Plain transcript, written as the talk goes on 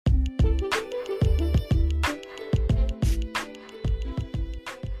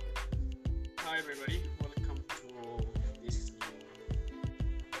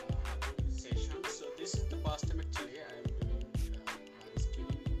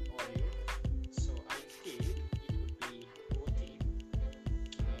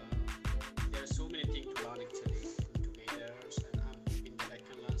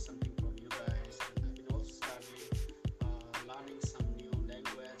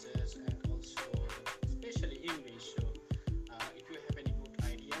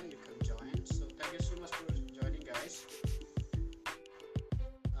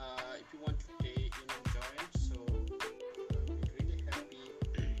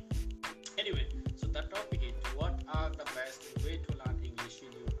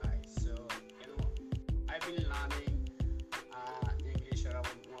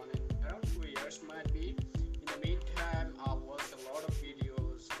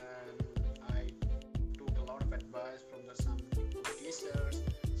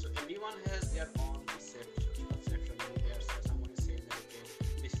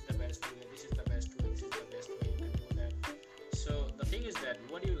thing is that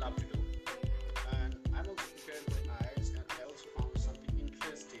what do you love to do? And I'm also preparing for IELTS, and I also found something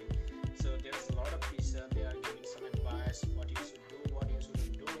interesting. So there's a lot of teachers, they are giving some advice what you should do, what you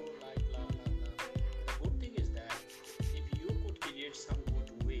shouldn't do, like blah blah blah. The good thing is that if you could create some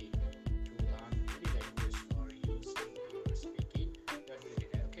good way to learn any language or use your speaking, that will be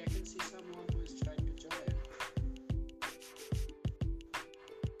great. Okay, I can see someone who is trying to join.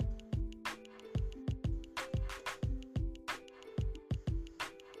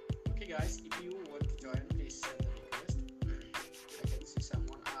 Okay guys, if you want to join, please send the request. I can see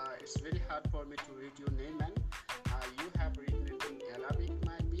someone. It's very hard for me to read your name, man. You have written it in Arabic,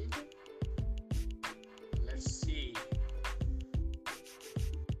 might be. Let's see.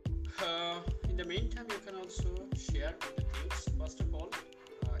 In the meantime, you can also share the things. First of all,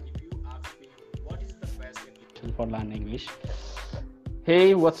 if you ask me what is the best application for learning English.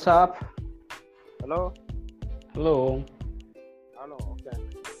 Hey, what's up? Hello. Hello. Hello. Okay.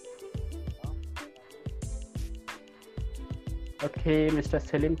 Okay, Mr.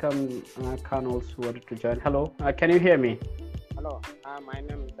 Selim can also wanted to join. Hello, can you hear me? Hello. My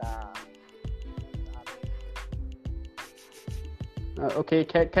name is Okay,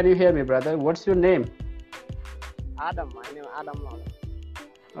 can you hear me, brother? What's your name? Adam. My name is Adam.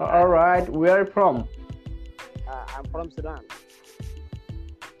 All right, where are you from? I'm from Sudan.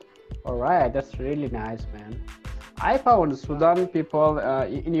 All right, that's really nice, man. I found Sudan people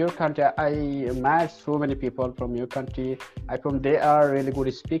in your country. I met so many people from your country. I found they are really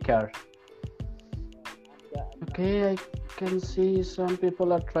good speaker. Okay, I can see some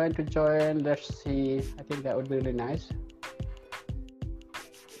people are trying to join. Let's see. I think that would be really nice.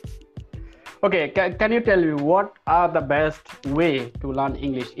 Okay, can you tell me what are the best way to learn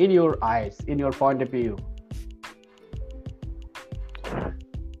English in your eyes, in your point of view?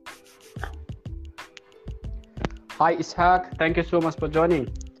 Hi Ishaq, thank you so much for joining.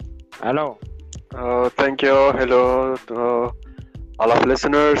 Hello. Thank you. Hello to all of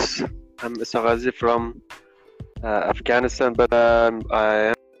listeners. I'm Issa Ghazi from Afghanistan, but I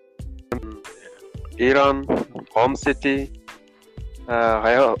am in Iran, home city.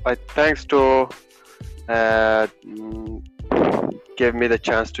 I thanks to give me the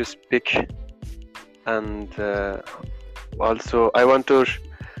chance to speak, and also I want to.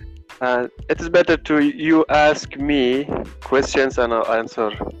 It is better to you ask me questions and I'll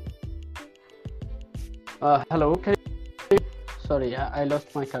answer. Hello, sorry, I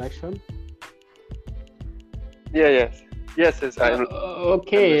lost my connection. Yes.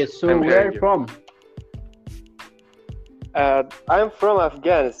 Okay, so where are you from? I'm from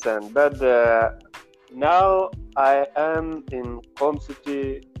Afghanistan, but now I am in home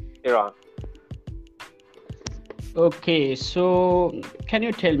city, Iran. Okay, so can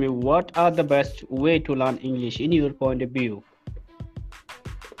you tell me what are the best way to learn English in your point of view?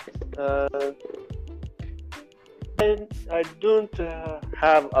 I don't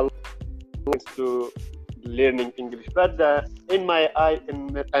have a lot to learning English, but in my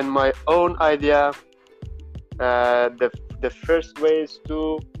own idea, the first way is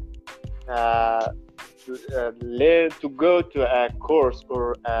to learn, to go to a course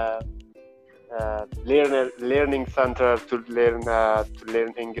or learning center to learn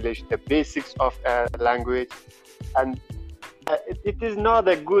English, the basics of a language, and it is not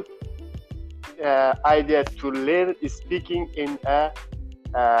a good idea to learn speaking in a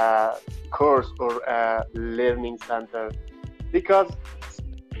course or a learning center, because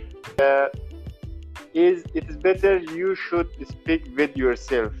it is better you should speak with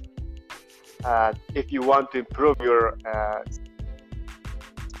yourself if you want to improve your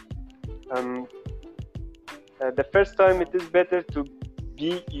the first time it is better to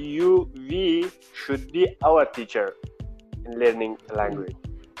be we should be our teacher in learning a language.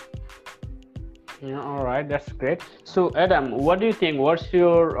 Yeah, all right, that's great. So Adam, what do you think? What's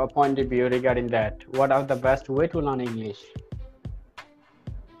your point of view regarding that? What are the best way to learn English?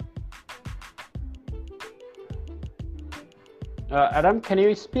 Adam, can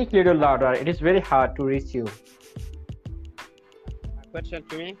you speak a little louder? It is very hard to reach you. Question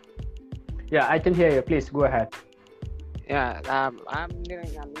to me? Yeah, I can hear you. Please go ahead. Yeah. I'm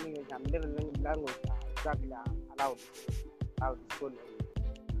learning language. Exactly. Allowed school.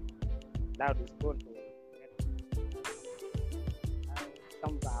 Allowed school to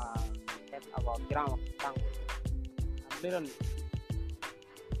some get about grammar language. I'm very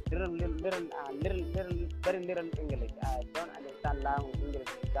little English. I don't understand language English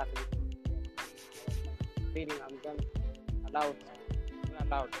exactly. Reading, I'm done allowed.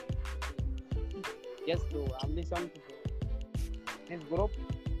 Just to listen to this group.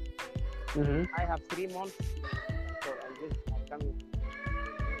 I have 3 months, so I just coming to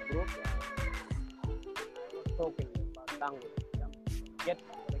the group, I was talking about language. Get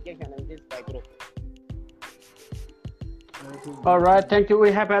rejection in this by group. All right, thank you.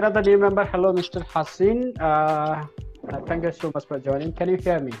 We have another new member. Hello, Mr. Hassin. Thank you so much for joining. Can you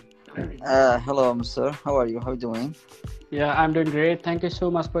hear me? Hello, Mr. How are you? How are you doing? Yeah, I'm doing great. Thank you so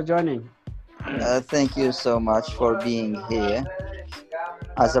much for joining. Thank you so much for being here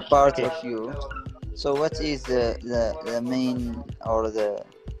as a part of you. So what is the main or the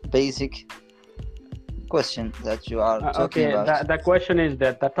basic question that you are talking Okay, about? the question is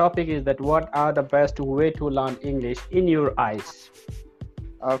that the topic is that what are the best way to learn English in your eyes?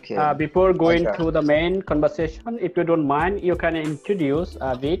 Okay. Before going Okay. to the main conversation, if you don't mind, you can introduce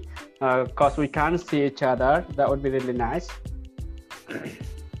a bit because we can't see each other. That would be really nice.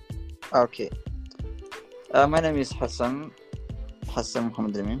 Okay. My name is Hassan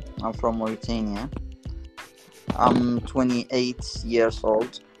Muhammad Amin. I'm from Mauritania. I'm 28 years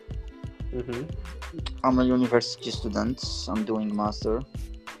old. Mm-hmm. I'm a university student. I'm doing master.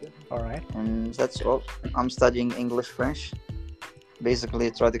 All right. And that's all. I'm studying English French, basically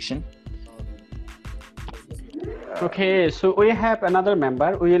traduction. Okay, so we have another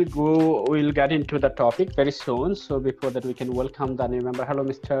member. We'll get into the topic very soon. So before that, we can welcome the new member. Hello,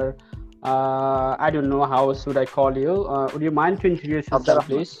 Mr. I don't know how should I call you. Would you mind to introduce yourself,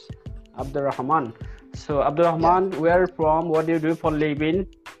 please? Abdurrahman. So Abdurrahman, where from? What do you do for living?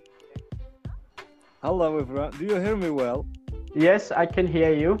 Hello everyone. Do you hear me well? Yes, I can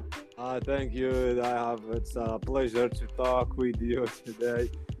hear you. Thank you. It's a pleasure to talk with you today.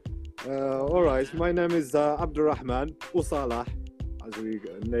 All right, my name is Abdurrahman Usalah, as we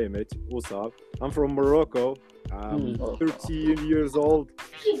name it, Usab. I'm from Morocco. I'm 13 years old.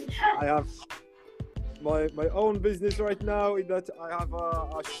 I have my own business right now. In that I have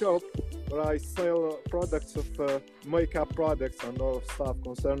a shop where I sell products of makeup products and all stuff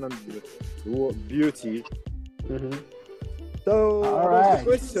concerning beauty. Mm-hmm. So about the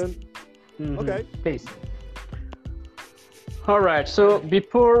question, okay, please. All right. So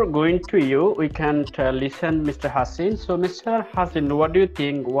before going to you, we can listen, Mr. Hassin. So, Mr. Hassin, what do you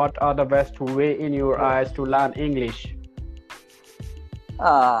think? What are the best way in your eyes to learn English?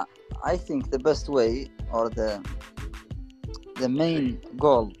 I think the best way or the main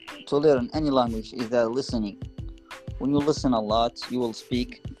goal to learn any language is that listening. When you listen a lot, you will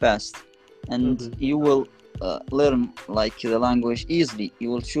speak fast, and you will learn like the language easily.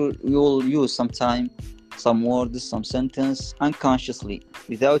 You will use some words, some sentence unconsciously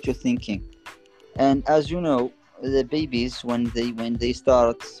without you thinking. And as you know, the babies when they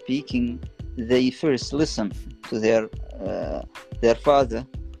start speaking, they first listen to their father.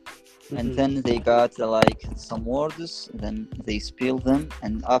 And then they got like some words, then they spell them,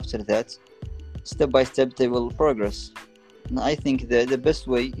 and after that, step by step, they will progress. And I think the best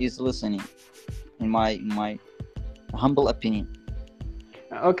way is listening, in my humble opinion.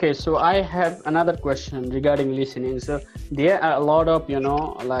 Okay, so I have another question regarding listening. So there are a lot of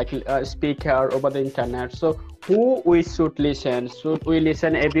speaker over the internet. So who we should listen? Should we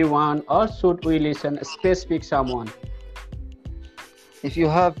listen everyone, or should we listen a specific someone? If you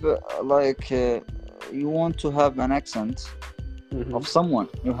have you want to have an accent of someone,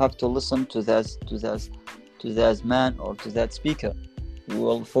 you have to listen to that man or to that speaker. You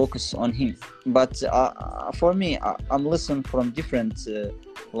will focus on him. But for me, I'm listening from different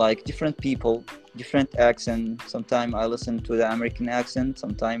people, different accent. Sometimes I listen to the American accent,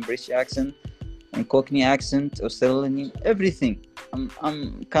 sometimes British accent, and Cockney accent, Australian, everything.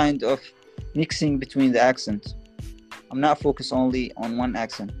 I'm kind of mixing between the accents. I'm not focused only on one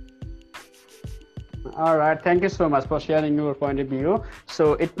accent. All right, thank you so much for sharing your point of view.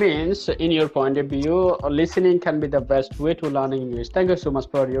 So it means, in your point of view, listening can be the best way to learn English. Thank you so much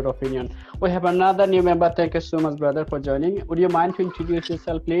for your opinion. We have another new member. Thank you so much, brother, for joining. Would you mind to introduce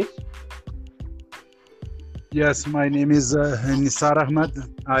yourself, please? Yes, my name is Nisar Ahmed.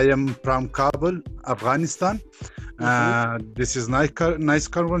 I am from Kabul, Afghanistan. This is nice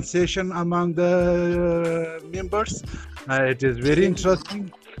conversation among the members. It is very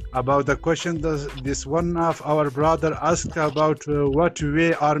interesting about the question that this one of our brother asked about what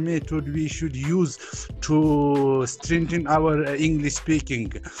way or method we should use to strengthen our English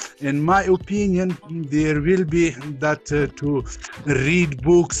speaking. In my opinion, there will be that to read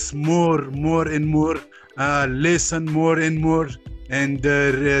books more and more, listen more and more, and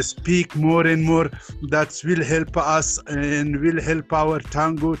speak more and more. That will help us and will help our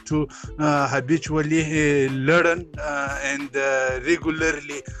Tango to habitually learn and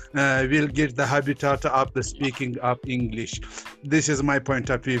regularly will get the habitat of the speaking of English. This is my point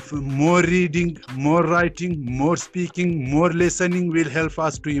of view. More reading, more writing, more speaking, more listening will help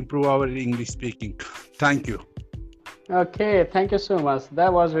us to improve our English speaking. Thank you. Okay, thank you so much.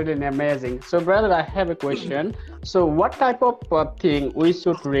 That was really amazing. So, brother, I have a question. So, what type of thing we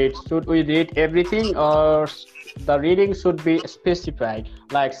should read? Should we read everything, or the reading should be specified,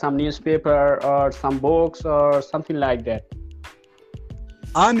 like some newspaper or some books or something like that?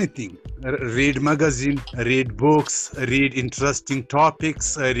 Anything. Read magazine, read books, read interesting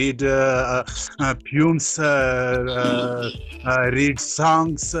topics, read poems, read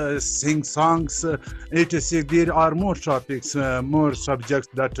songs, sing songs. There are more topics, more subjects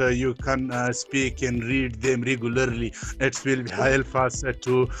that you can speak and read them regularly. It will help us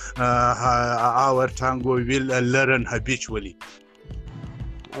to our Tango will learn habitually.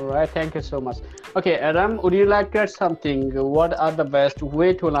 All right, thank you so much. Okay, Adam, would you like to add something? What are the best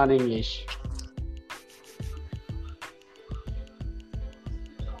way to learn English?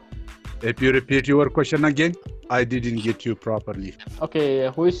 If you repeat your question again, I didn't get you properly. Okay,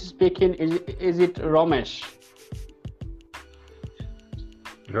 who is speaking? Is it Ramesh?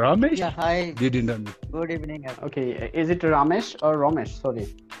 Ramesh? Yeah, hi. Didn't understand. Good evening. Okay, is it Ramesh or Ramesh? Sorry.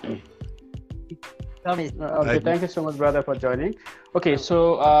 Ramesh. Okay, thank you so much, brother, for joining. Okay,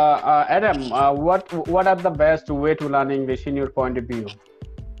 so Adam, what are the best way to learn English in your point of view?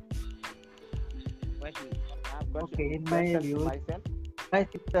 Okay, in my view, I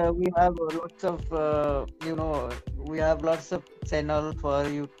think we have lots of we have lots of channel for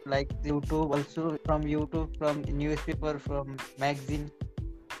you, like YouTube, also from YouTube, from newspaper, from magazine.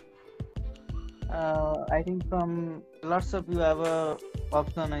 I think from lots of you have a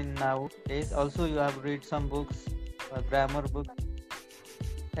option in nowadays. Also, you have read some books, grammar books.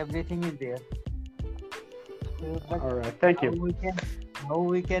 Everything is there. So, but All right, thank you. how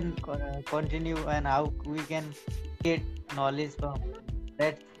we can continue and how we can get knowledge from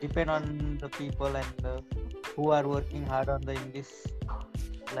that depend on the people and who are working hard on the English,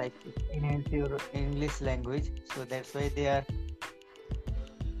 like enhance your English language. So that's why they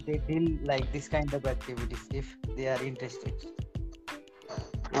deal like this kind of activities if they are interested.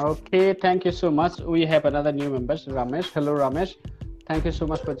 Okay, thank you so much. We have another new member, Ramesh. Hello, Ramesh. Thank you so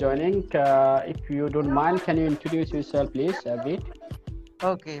much for joining. If you don't mind, can you introduce yourself, please, a bit?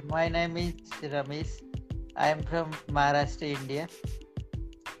 Okay, my name is Ramesh. I am from Maharashtra, India.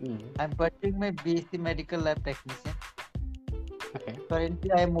 I'm pursuing my BSc Medical Lab Technician. Okay.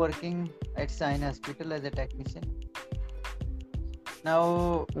 Currently, I am working at Shine Hospital as a technician.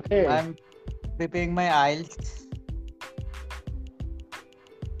 Now, Okay. I'm preparing my IELTS.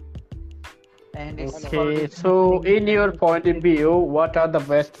 And it's Okay, so in your point of view, what are the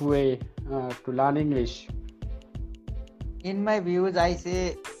best way to learn English? in my views, I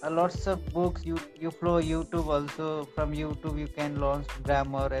say lots of books. You follow YouTube also. From YouTube, you can learn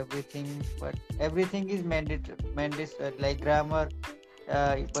grammar, everything. But everything is mandatory, like grammar,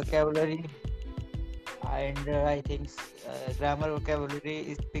 vocabulary, and I think grammar, vocabulary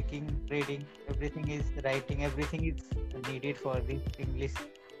is speaking, reading. Everything is writing. Everything is needed for the English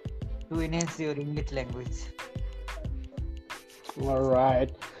to enhance your English language. All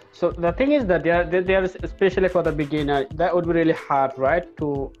right. So the thing is that there is, especially for the beginner, that would be really hard, right,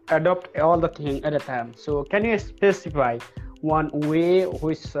 to adopt all the thing at a time. So can you specify one way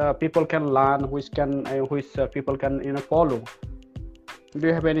which people can learn, which people can follow? Do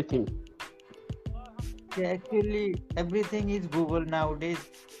you have anything? Yeah, actually, everything is Google nowadays.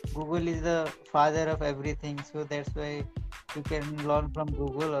 Google is the father of everything, so that's why you can learn from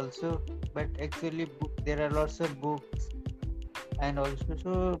Google also. But actually, there are lots of books and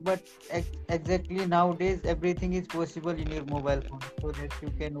also but exactly nowadays everything is possible in your mobile phone, so that you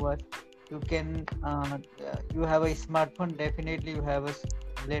can watch. You can you have a smartphone. Definitely, you have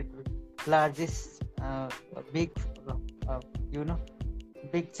a largest big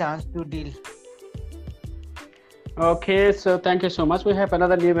big chance to deal. Okay, so thank you so much. We have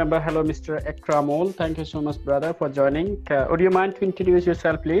another new member. Hello, Mr. Ekramol. Thank you so much, brother, for joining. Would you mind to introduce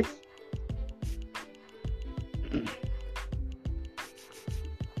yourself, please?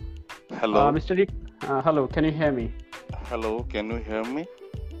 Hello. Mr. Rick, hello, can you hear me? Hello, can you hear me?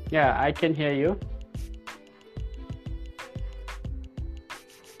 Yeah, I can hear you.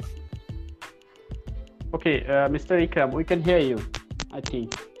 Okay, Mr. Ikram, we can hear you, I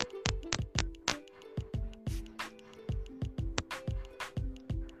think.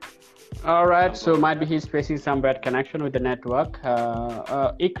 All right, so Hello. might be he's facing some bad connection with the network.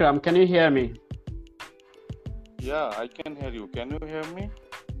 Ikram, can you hear me? Yeah, I can hear you. Can you hear me?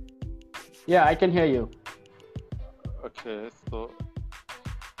 Yeah, I can hear you. Okay, so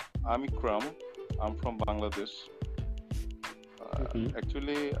I'm Ikram. I'm from Bangladesh. Mhm.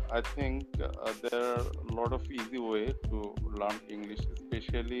 Actually, I think there are a lot of easy way to learn English,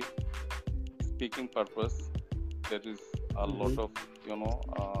 especially speaking purpose. There is a lot Mhm. of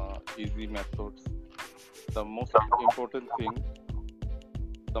easy methods. The most important thing.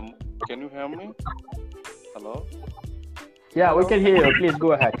 Can you hear me? Hello. Yeah, we Hello. can hear you. Please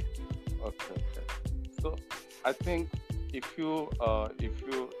go ahead. Okay. So I think if you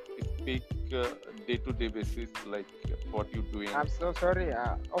speak day-to-day basis, like what you're doing. I'm so sorry.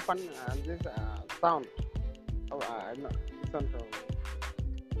 Open this sound. Oh, I'm not listen to.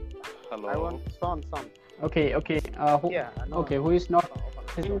 I Hello. want sound. Okay. Yeah. No. Okay, who is not Open.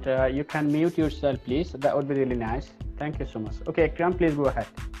 present, you can mute yourself, please. That would be really nice. Thank you so much. Okay, Ikram, please go ahead.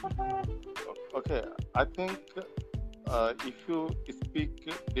 Okay, I think if you speak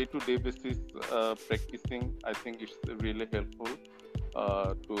day-to-day basis, practicing, I think it's really helpful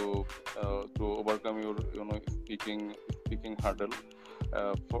to overcome your speaking hurdle.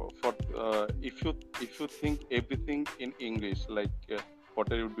 If you think everything in English, like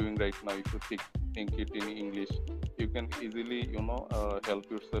what are you doing right now? If you think it in English, you can easily help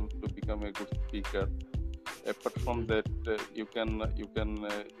yourself to become a good speaker. Apart from that, you can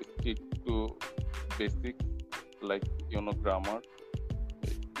stick to basics like grammar.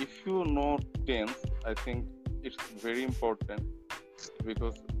 If you know tense, I think it's very important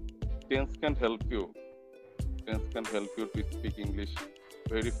because tense can help you. Tense can help you to speak English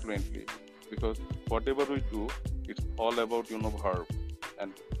very fluently because whatever we do, it's all about verb.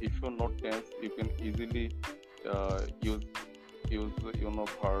 And if you know tense, you can easily use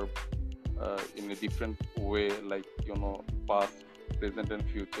verb in a different way, like past, present, and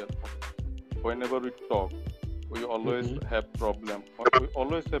future. Whenever we talk, we always have problem. We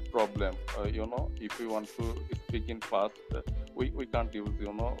always have problem. If we want to speak in past, we can't use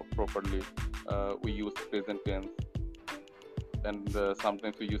properly. We use present tense, and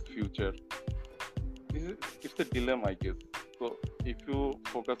sometimes we use future. It's a dilemma, I guess. So if you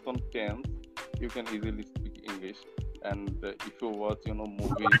focus on tense, you can easily speak English. And if you watch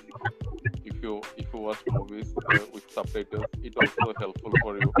movies, if you watch movies with subtitles, it also helpful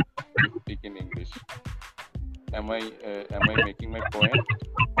for you to speak in English. Am I making my point?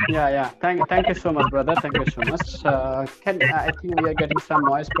 Yeah. Thank you so much, brother. Thank you so much. I think we are getting some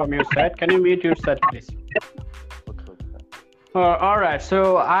noise from your side. Can you mute yourself, please? Okay. All right.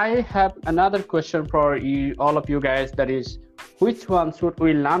 So I have another question for you, all of you guys. That is, which one should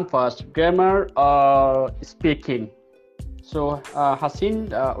we learn first, grammar or speaking? So,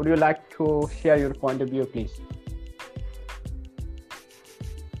 Haseen, would you like to share your point of view, please?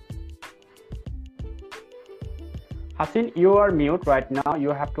 Haseen, you are mute right now.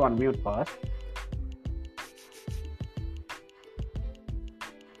 You have to unmute first.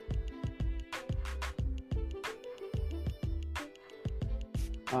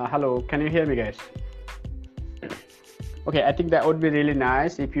 Hello, can you hear me, guys? Okay, I think that would be really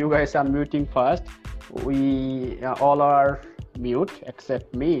nice if you guys are muting first. We all are mute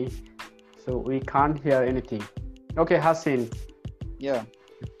except me, so we can't hear anything. Okay, Haseen. Yeah.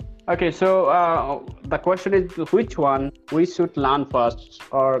 Okay, so the question is, which one we should learn first,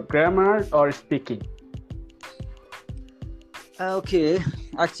 or grammar or speaking? Okay,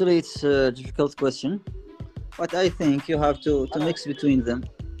 actually it's a difficult question, but I think you have to mix between them.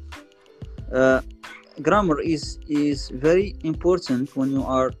 Grammar is very important when you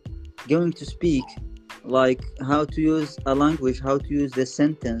are going to speak, like how to use a language, how to use the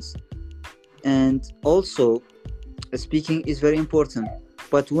sentence, and also speaking is very important.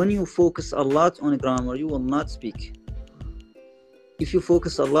 But when you focus a lot on grammar, you will not speak. If you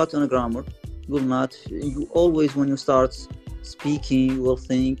focus a lot on grammar, you will not. You always, when you start speaking, you will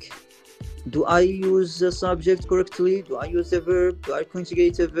think, do I use the subject correctly? Do I use the verb? Do I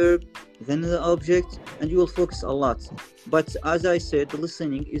conjugate a verb? Then the object? And you will focus a lot. But as I said, the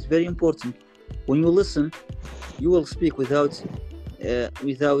listening is very important. When you listen, you will speak without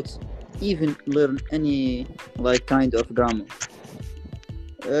even learn any kind of grammar.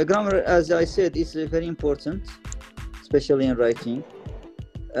 Grammar, as I said, is very important, especially in writing.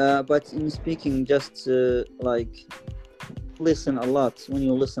 But in speaking, just listen a lot. When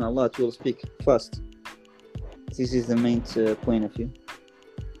you listen a lot, you will speak fast. This is the main point of view.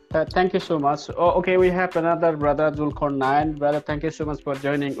 Thank you so much. Okay, we have another brother, Zulkarnain. Brother, thank you so much for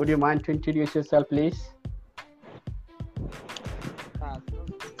joining. Would you mind to introduce yourself, please?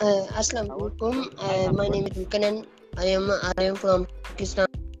 Assalamu I was alaikum. I have My got name is Buchanan. I am from Pakistan.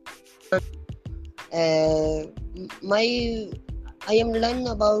 Uh, my I am learn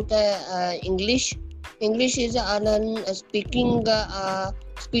about English. English is learn speaking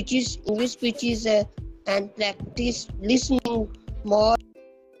speeches, English speeches, and practice listening more,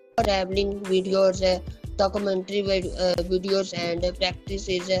 traveling videos, documentary videos, and practice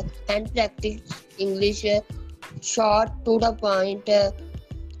is and practice English short to the point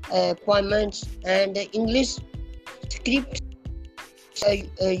poems and English scripts.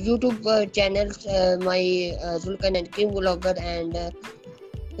 YouTube channels, my Zulkan and Kim Vlogger, and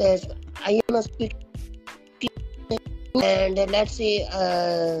yes, I am a speaker. And let's say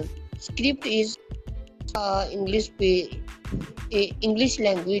script is English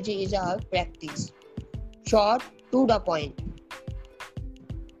language is our practice, short to the point.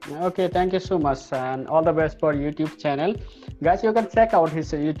 Okay, thank you so much, and all the best for YouTube channel, guys. You can check out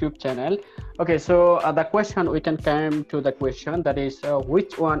his YouTube channel. Okay, so the question, we can come to the question, that is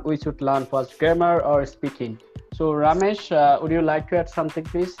which one we should learn first, grammar or speaking? So Ramesh, would you like to add something,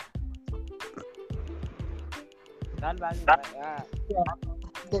 please? yeah.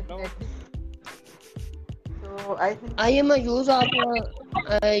 Definitely. So I think I am a use of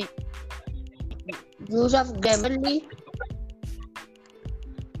Grammarly,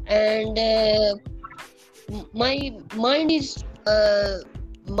 and my mind is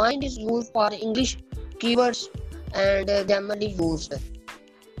used for English keywords, and Grammarly used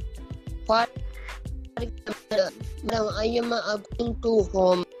for I am going to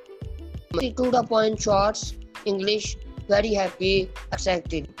home to the point shorts English, very happy,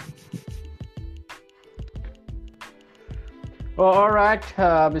 excited. Oh, all right,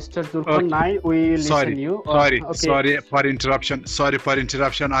 Mr. Zulfan Nai, we listen Sorry, you. Okay. sorry for interruption. Sorry for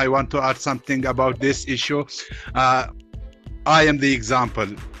interruption. I want to add something about this issue. I am the example.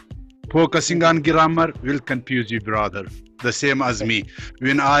 Focusing on grammar will confuse you, brother. The same as me.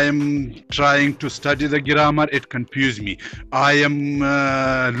 When I am trying to study the grammar, it confuses me. I am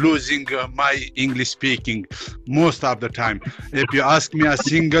losing my English speaking most of the time. If you ask me a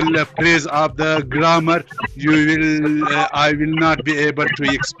single phrase of the grammar, I will not be able to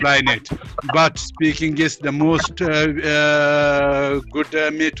explain it. But speaking is the most good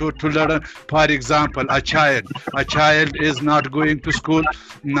method to learn. For example, a child is not going to school,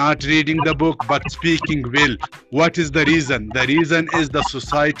 not reading the book, but speaking well. What is the reason? The reason is the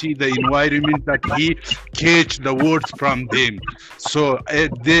society, the environment that he catch the words from them. So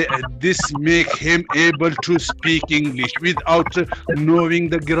this make him able to speak English without knowing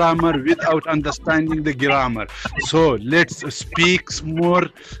the grammar, without understanding the grammar. So let's speak more,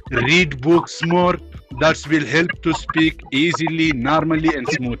 read books more. That will help to speak easily, normally, and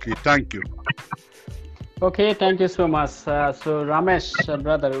smoothly. Thank you. Okay, thank you so much. So Ramesh,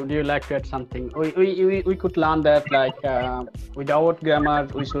 brother, would you like to add something? We could learn that, like, without grammar,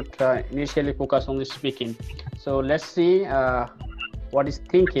 we should initially focus on the speaking. So let's see what is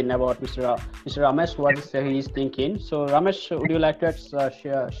thinking about Mr. Ramesh, what is he is thinking. So Ramesh, would you like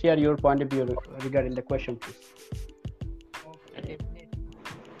to share your point of view regarding the question, please? definitely.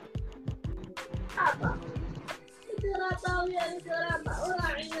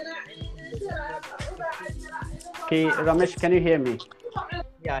 Okay, Ramesh, can you hear me?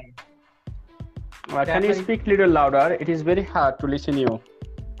 Yeah. Can you speak little louder? It is very hard to listen you.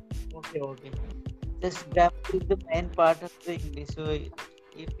 Okay. This grammar is the main part of the English. So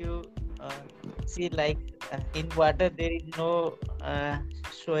if you see, like in water, there is no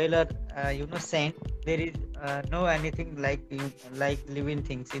soil or sand. There is no anything like living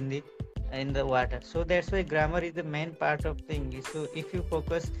things in the water. So that's why grammar is the main part of the English. So if you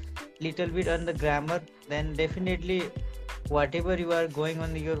focus little bit on the grammar, then definitely whatever you are going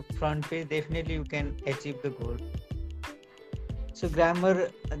on your front page, definitely you can achieve the goal. So grammar,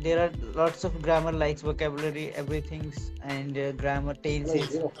 there are lots of grammar like vocabulary, everything, and grammar,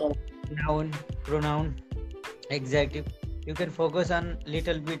 tenses, noun, pronoun, adjective. You can focus on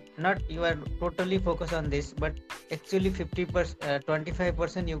little bit, not you are totally focused on this, but actually 50%,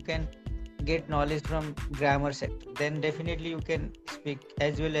 25% you can get knowledge from grammar sector. Then definitely you can speak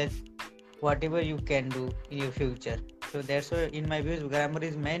as well as whatever you can do in your future. So that's why in my views grammar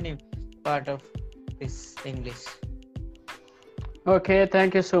is main part of this English. Okay,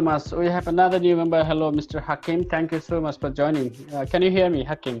 thank you so much. We have another new member. Hello, Mr. Hakim. Thank you so much for joining. Can you hear me,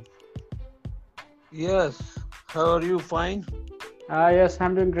 Hakim? Yes. How are you? Fine. Yes,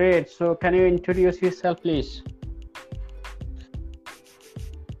 I'm doing great. So can you introduce yourself, please?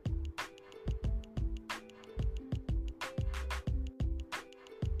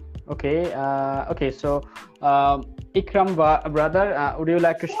 Okay. Okay. So Ikram, brother, would you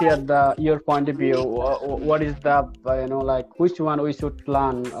like to share your point of view? What is the like which one we should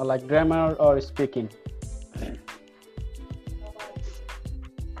learn, like grammar or speaking?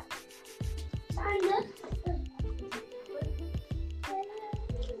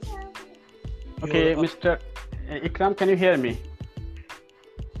 Okay, Mr. Ikram, can you hear me?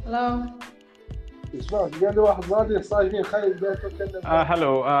 Hello.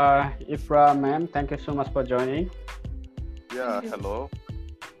 Hello, Ifra, ma'am. Thank you so much for joining. Yeah, hello.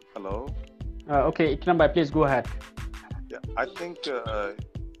 Hello. Okay, Ikram, please go ahead. Yeah, I think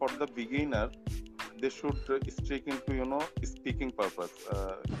for the beginner, they should stick into speaking purpose.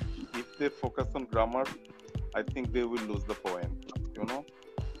 If they focus on grammar, I think they will lose the point.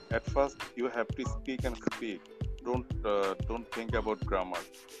 At first you have to speak and speak. Don't think about grammar.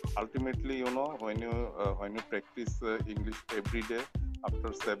 Ultimately, when you practice English every day,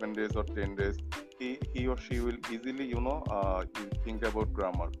 after 7 days or 10 days, he or she will easily think about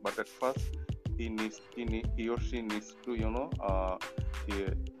grammar. But at first he or she needs to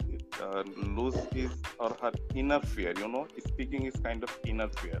lose his or her inner fear. Speaking is kind of inner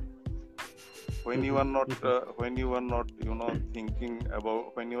fear. When you are not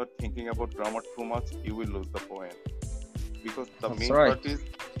thinking about grammar too much, you will lose the point, because the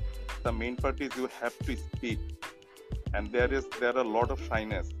main part is you have to speak, and there are a lot of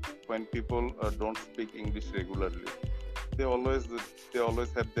shyness when people don't speak English regularly. They always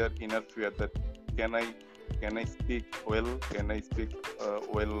have their inner fear that can I speak well? Can I speak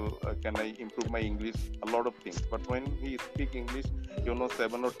well? Can I improve my English? A lot of things. But when he speak English,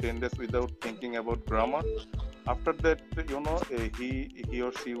 7 or 10 days without thinking about grammar, after that, he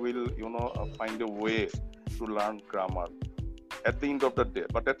or she will, find a way to learn grammar at the end of the day.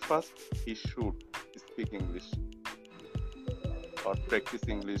 But at first, he should speak English or practice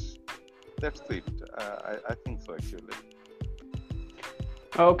English. That's it. I think so, actually.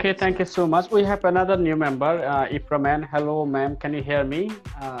 Okay, thank you so much. We have another new member, Ifra, ma'am. Hello, ma'am. Can you hear me?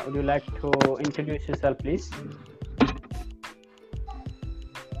 Would you like to introduce yourself, please?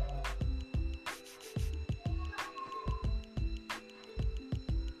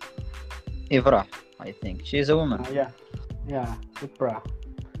 Ifra, I think she's a woman. Yeah, Ifra.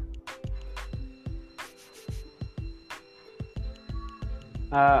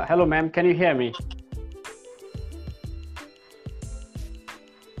 Hello, ma'am. Can you hear me?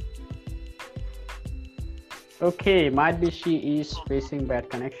 Okay, might be she is facing bad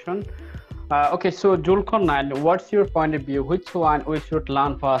connection. Okay, so Julkarnain, what's your point of view? Which one we should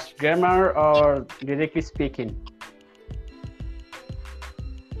learn first, grammar or directly speaking?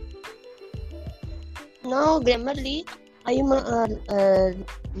 Now, Grammarly, I am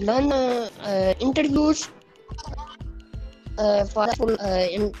learn interviews for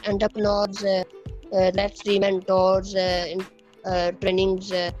entrepreneurs, let's see mentors,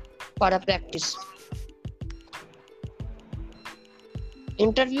 trainings for a practice.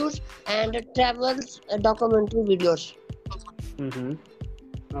 Interviews and travels, documentary videos.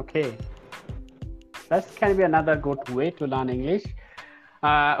 Okay, that can be another good way to learn English.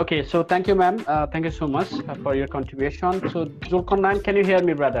 Okay, so thank you, ma'am. Thank you so much for your contribution. So Julkarnain, can you hear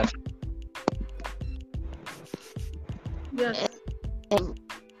me, brother? Yes.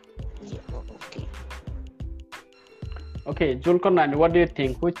 Okay. Okay, Julkarnain, what do you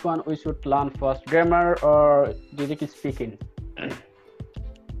think? Which one we should learn first, grammar or directly speaking?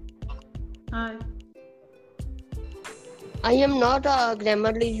 Hi. I am not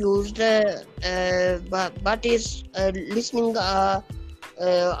Grammarly used, but is listening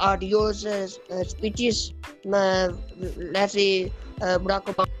audios, speeches. Let's say Barack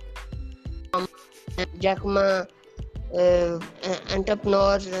Obama, Jack Ma,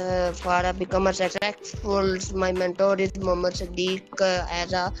 entrepreneurs for become a successful. My mentor is Mohammed Sadiq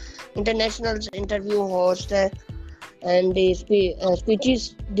as a international interview host, and the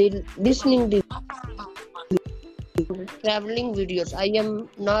speeches, the listening, the traveling videos. I am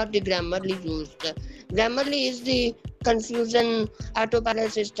not the Grammarly used. Grammarly is the confusion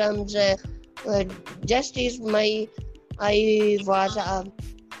autopilot systems. Just is I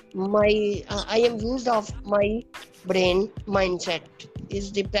am used of my brain mindset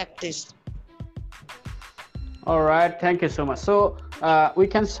is the practice. All right, thank you so much. So we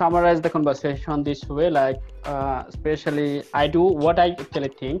can summarize the conversation this way, like especially I do what I actually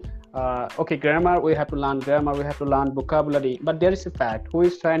think. Okay, grammar, we have to learn grammar, we have to learn vocabulary, but there is a fact, who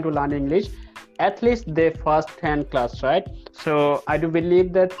is trying to learn English? At least they first 10 class, right? So I do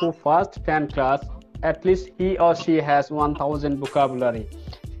believe that who first 10 class, at least he or she has 1000 vocabulary.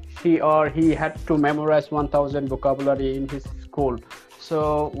 She or he had to memorize 1000 vocabulary in his school.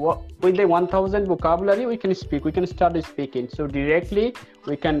 So with the 1000 vocabulary we can speak, we can start speaking. So directly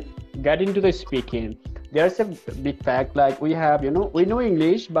we can get into the speaking. There's a big fact, like we have, we know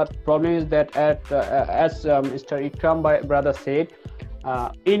English, but problem is that as Mr. Ikram brother said,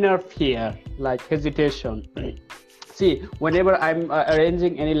 inner fear, like hesitation. See, whenever I'm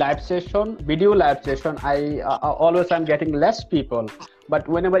arranging any live session, video live session, always I'm getting less people. But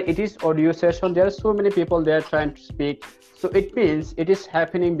whenever it is audio session, there are so many people there trying to speak. So it means it is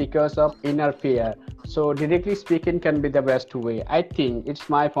happening because of inner fear. So directly speaking can be the best way. I think it's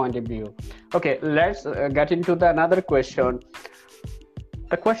my point of view. Okay, let's get into the another question.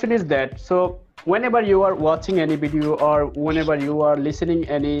 The question is that, so whenever you are watching any video or whenever you are listening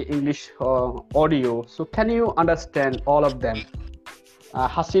any English audio, so can you understand all of them?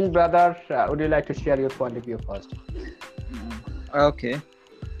 Hassin brother, would you like to share your point of view first? Okay.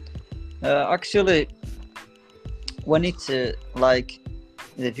 Actually, when it's like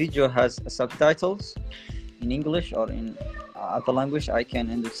the video has subtitles in English or in other language, I can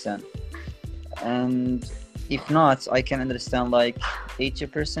understand. And if not, I can understand like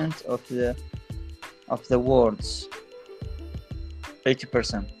 80% of the words.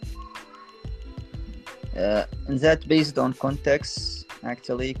 80%. And that based on context.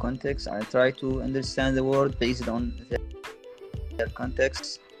 Actually, context. I try to understand the word based on their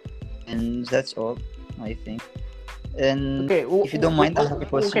context, and that's all, I think. And okay, if you don't mind, I have a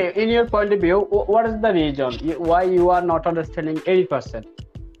question. Okay, in your point of view, what is the reason why you are not understanding 80%?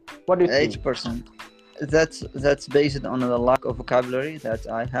 What do you think? 80%. That's based on the lack of vocabulary that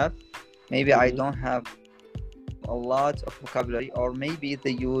I have. Maybe I don't have a lot of vocabulary, or maybe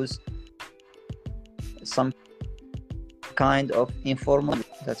they use some kind of informal.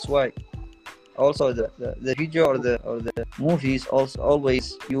 That's why. Also, the video or the movies also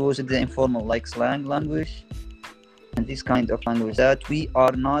always use the informal, like slang language and this kind of language that we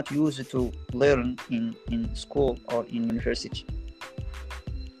are not used to learn in school or in university.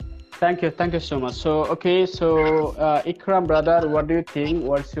 Thank you so much. So okay, so Ikram brother, what do you think?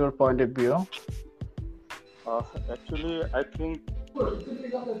 What's your point of view? Actually, I think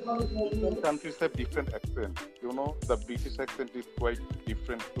different countries have different accent. The British accent is quite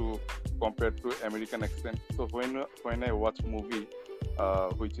different compared to American accent. So when I watch movie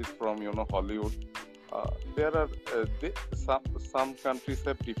which is from Hollywood, there are some countries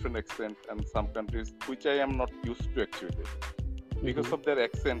have different accent, and some countries which I am not used to actually. Because of their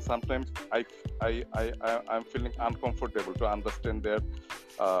accent, sometimes I'm feeling uncomfortable to understand their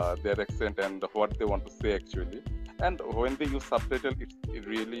accent and what they want to say actually. And when they use subtitle, it's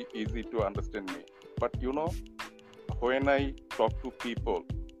really easy to understand me. But when I talk to people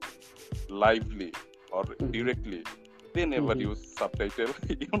lively or directly, they never use subtitle.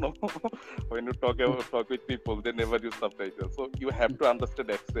 When you talk with people, they never use subtitle. So you have to understand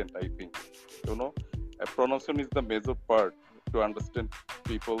accent, I think. Pronunciation is the major part to understand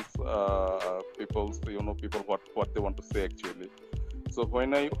people's what they want to say actually. So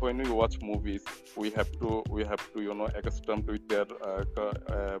when we watch movies, we have to accustomed with their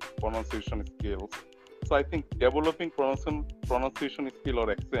pronunciation skills. So I think developing pronunciation skill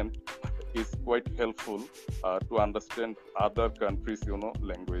or accent is quite helpful to understand other countries'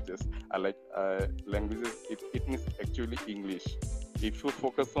 languages. I like languages. It means actually English. If you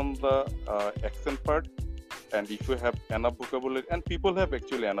focus on the accent part, and if you have enough vocabulary, and people have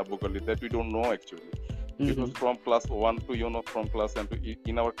actually enough vocabulary that we don't know actually. Because from class 1 to from class and to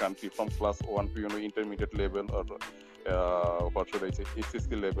in our country, from class 1 to intermediate level, or what should I say,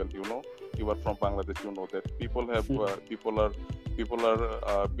 HSC level, you are from Bangladesh, that people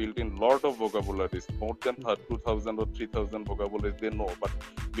are built in lot of vocabularies, more than 2,000 or 3,000 vocabularies they know, but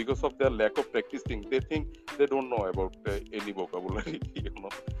because of their lack of practicing, they think they don't know about any vocabulary.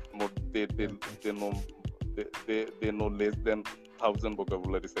 More they know less than 1,000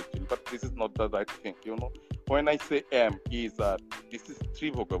 vocabularies actually, but this is not the right thing. When I say am, is, are, this is 3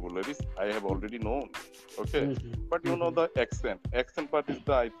 vocabularies I have already known. Okay, but the accent part is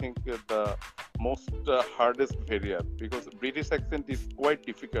I think the most hardest barrier, because British accent is quite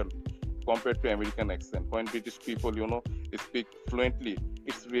difficult compared to American accent. When British people speak fluently,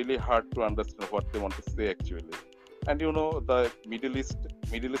 it's really hard to understand what they want to say actually. And the Middle East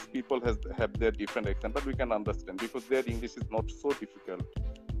people have their different accent, but we can understand because their English is not so difficult.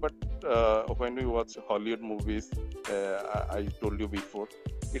 But when we watch Hollywood movies, I told you before,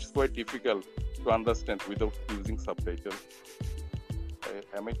 it's quite difficult to understand without using subtitles.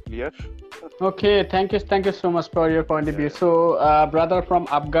 Am I clear? Okay, thank you so much for your point of view. So, brother from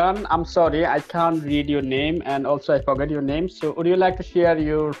Afghan, I'm sorry, I can't read your name, and also I forgot your name. So, would you like to share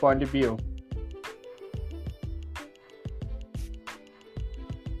your point of view?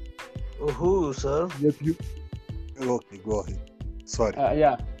 Who, sir? If you okay, go ahead. Sorry.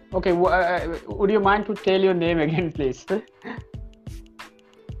 Yeah. Okay. Would you mind to tell your name again, please?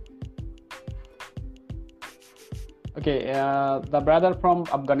 Okay. The brother from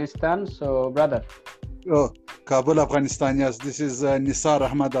Afghanistan. So, brother. Oh, Kabul, Afghanistan. Yes, this is Nisar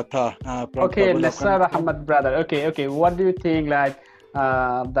Ahmad Atta from Okay, Kabul, Nisar Afghanistan. Ahmad, brother. Okay. What do you think? Like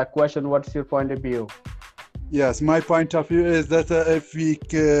the question. What's your point of view? Yes, my point of view is that if we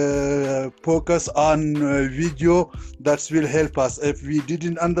focus on video, that will help us. If we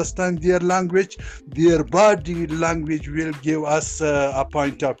didn't understand their language, their body language will give us a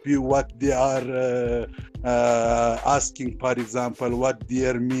point of view what they are asking, for example, what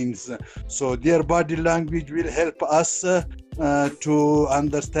their means. So their body language will help us to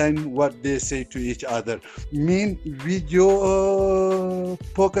understand what they say to each other. Video,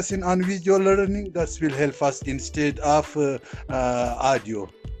 focusing on video learning, that will help us instead of audio.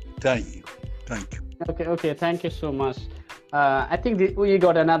 Thank you. Okay. Thank you so much. I think we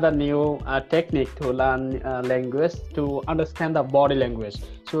got another new technique to learn language, to understand the body language.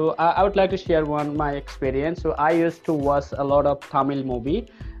 So I would like to share my experience. So I used to watch a lot of Tamil movie.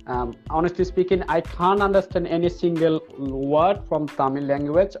 Honestly speaking, I can't understand any single word from Tamil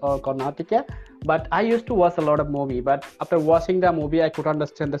language or Karnataka, but I used to watch a lot of movie. But after watching the movie, I could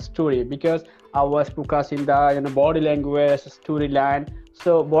understand the story because I was focusing the body language, storyline.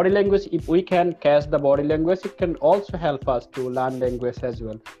 So body language, if we can catch the body language, it can also help us to learn language as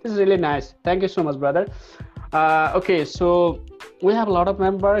well. This is really nice. Thank you so much, brother. Okay, so we have a lot of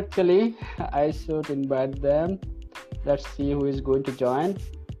members actually. I should invite them. Let's see who is going to join.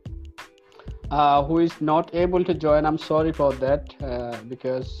 Who is not able to join, I'm sorry for that,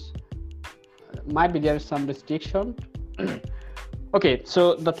 because might be there is some restriction. Okay,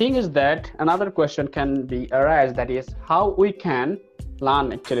 so the thing is that another question can be arise, that is how we can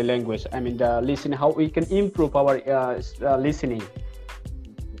learn actually language. I mean the listening, how we can improve our listening.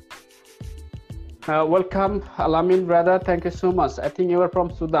 Welcome, Alamin, brother. Thank you so much. I think you are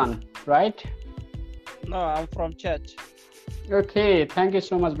from Sudan, right? No, I'm from Chad. Okay, thank you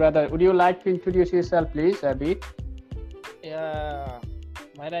so much, brother. Would you like to introduce yourself, please, a bit? Yeah,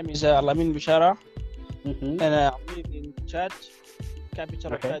 my name is Alamin Bishara, and I live in Chad.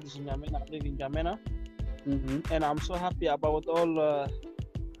 Capital of Chad is in N'Djamena. I live in N'Djamena, and I'm so happy about all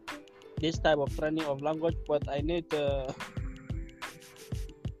this type of training of language. But I need to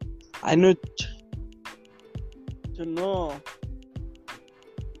know.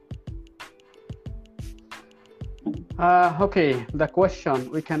 Okay, the question,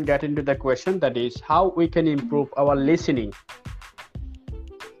 we can get into the question, that is how we can improve our listening.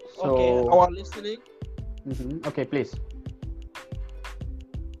 So, okay, our listening. Okay, please.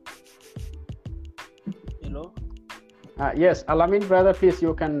 Hello. Yes, Alamin, brother, please,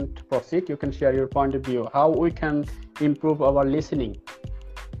 you can proceed. You can share your point of view. How we can improve our listening.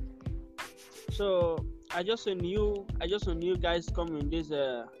 So I just saw new guys come in this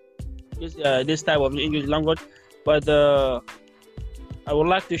type of English language, but I would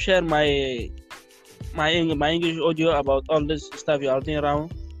like to share my English audio about all this stuff you are doing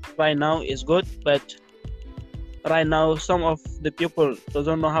around right now is good, but right now some of the people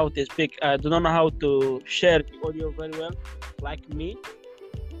don't know how to speak, do not know how to share the audio very well, like me.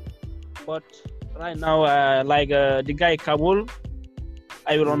 But right now, the guy Kabul,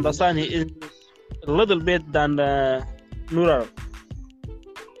 I will understand he is a little bit than Nurar.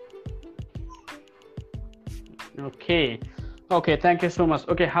 Okay, thank you so much.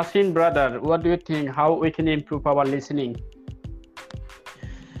 Okay, Hassin, brother, what do you think? How we can improve our listening?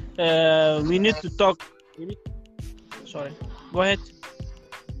 We need to talk. Sorry, go ahead.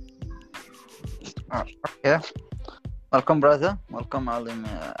 Okay. Welcome, brother. Welcome,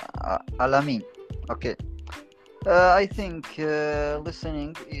 Alamin. Okay. I think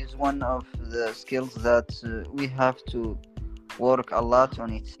listening is one of the skills that we have to work a lot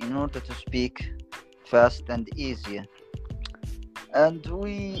on it in order to speak fast and easier. And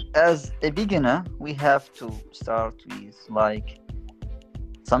we, as a beginner, we have to start with like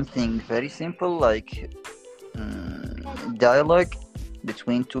something very simple, like dialogue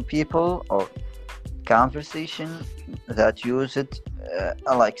between two people or conversation that use it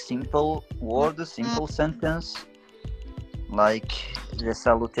like simple word, simple sentence, like the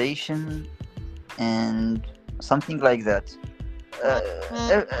salutation and something like that.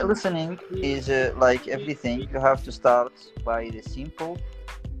 Listening is like everything. You have to start by the simple,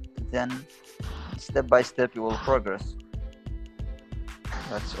 then step by step you will progress.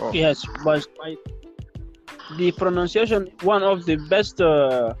 That's all. Yes, but the pronunciation, one of the best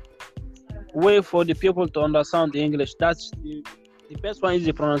way for the people to understand the English. That's the best one is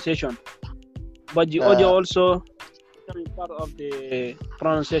the pronunciation. but the audio Uh, also becoming part of the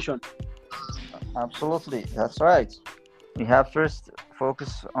pronunciation. Absolutely, that's right. We have first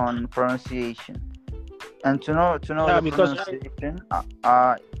focus on pronunciation, and to know Yeah, the because pronunciation,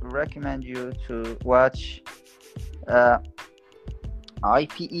 I recommend you to watch uh,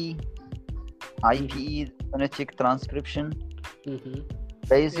 IPE IPE phonetic transcription. Mhm.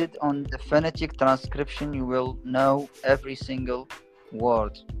 Based on the phonetic transcription, you will know every single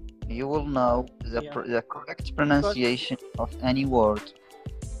word. You will know Yeah, the correct because pronunciation of any word.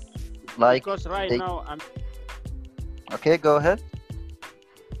 Like right they. now Okay, go ahead.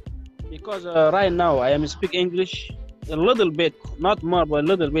 right now I am speak English a little bit, not more, but a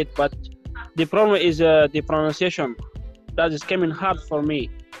little bit. But the problem is the pronunciation that is coming hard for me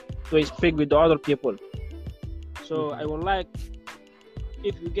to speak with the other people. So I would like,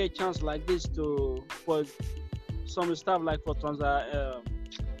 if you get chance like this, to for some stuff like for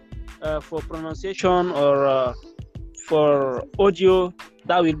pronunciation or for audio,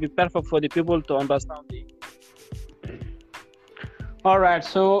 that will be perfect for the people to understand the. All right.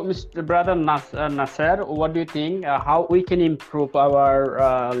 So, Mr. Brother Nasser, what do you think? How we can improve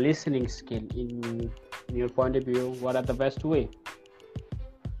our listening skill in your point of view? What are the best way?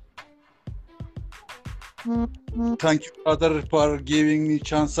 Thank you, brother, for giving me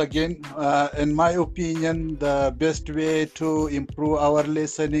chance again. In my opinion, the best way to improve our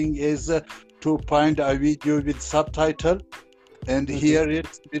listening is to find a video with subtitle and hear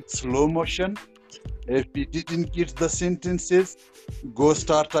it with slow motion. If we didn't get the sentences, go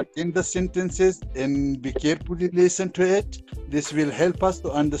start again the sentences and be carefully listen to it. This will help us to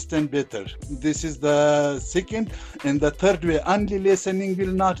understand better. This is the second. And the third way, only listening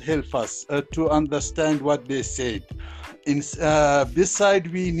will not help us to understand what they said.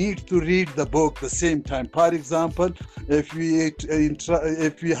 Beside, we need to read the book the same time. For example, if we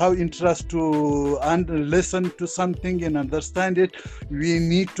have interest to listen to something and understand it, we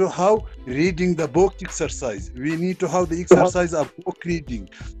need to have reading the book exercise. We need to have the exercise of book reading.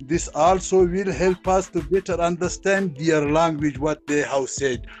 This also will help us to better understand their language, what they have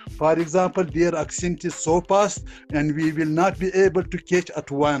said. For example, their accent is so fast and we will not be able to catch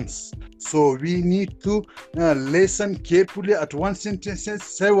at once. So we need to listen carefully at one sentence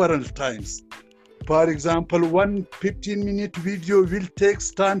several times. For example, one 15-minute video will take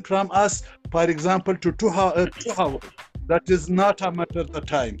time from us, for example, to 2 hours. That is not a matter of the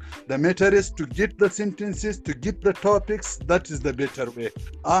time. The matter is to get the sentences, to get the topics. That is the better way.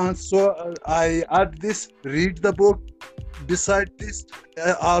 And so I add this, read the book. Beside this,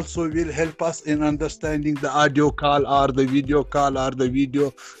 also will help us in understanding the audio call or the video call or the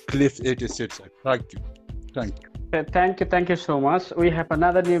video clips, etc. Thank you. Thank you. Thank you so much. We have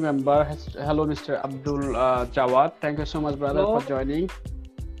another new member. Hello, Mr. Abdul Jawad. Thank you so much, brother, Hello. for joining.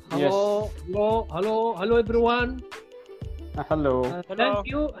 Hello, everyone. Hello.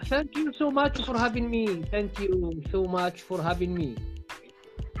 Thank you so much for having me. Thank you so much for having me.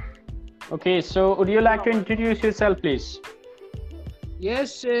 Okay, so would you like to introduce yourself, please?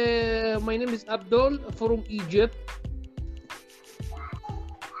 Yes, my name is Abdul from Egypt.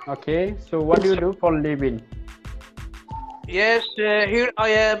 Okay, so what do you do for living? Yes, here I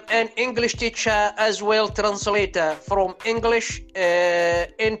am an English teacher as well translator from English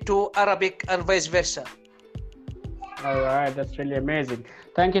into Arabic and vice versa. All right, that's really amazing.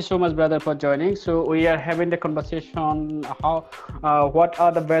 Thank you so much, brother, for joining. So we are having the conversation what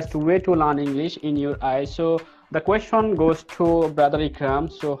are the best way to learn English in your eyes. So the question goes to brother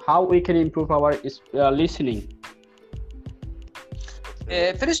Ikram. So how we can improve our listening?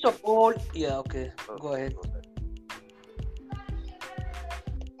 First of all, okay, go ahead.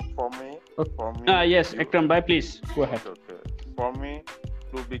 For me, yes, Ikram, bye, please go ahead. Okay. For me,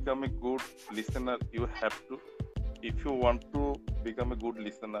 to become a good listener, you have to. If you want to become a good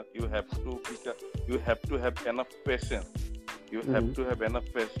listener, you have to have enough patience. You have to have enough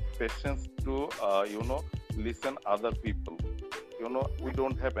patience to listen other people. We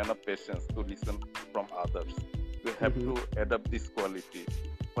don't have enough patience to listen from others. You have to adapt this quality.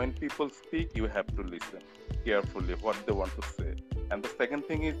 When people speak, you have to listen carefully what they want to say. And the second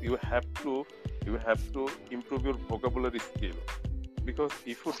thing is you have to improve your vocabulary skill. Because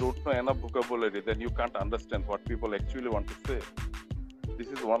if you don't know enough vocabulary, then you can't understand what people actually want to say. This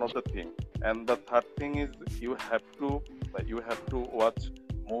is one of the things. And the third thing is you have to watch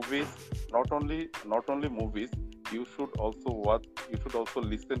movies. Not only movies. You should also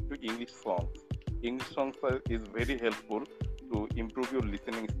listen to English songs. English songs is very helpful to improve your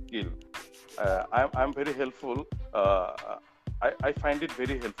listening skill. I'm very helpful. I find it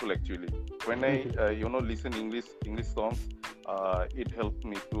very helpful actually when I listen English songs. it helped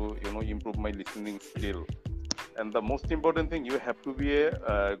me to improve my listening skill. And the most important thing, you have to be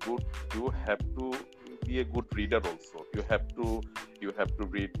a good reader also. You have to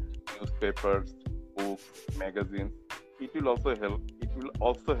read newspapers, books, magazines. It will also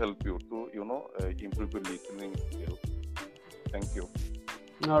help you to improve your listening skill. Thank you.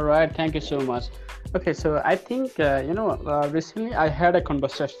 All right, thank you so much. Okay, so I think recently I had a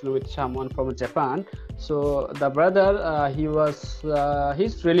conversation with someone from Japan. So the brother,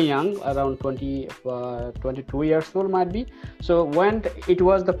 he's really young, around 22 years old might be. So when it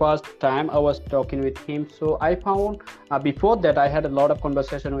was the first time I was talking with him, so I found before that I had a lot of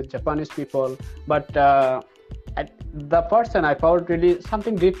conversation with Japanese people, but the person I found really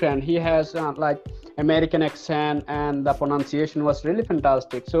something different. He has like American accent, and the pronunciation was really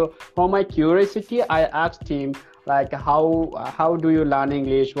fantastic. So for my curiosity, I asked him like, how do you learn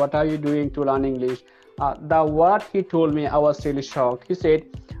English? What are you doing to learn English? The word he told me, I was really shocked. He said,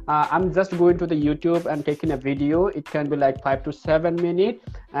 I'm just going to the YouTube and taking a video. It can be like 5 to 7 minutes,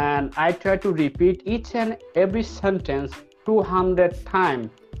 and I try to repeat each and every sentence 200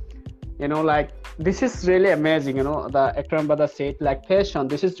 times. Like, this is really amazing. The Akram brother said, like, passion,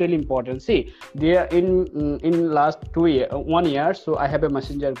 this is really important. See, there in last 1 year, so I have a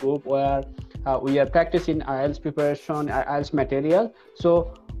messenger group where we are practicing IELTS preparation, IELTS material.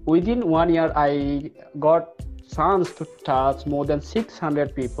 So within 1 year, I got chance to touch more than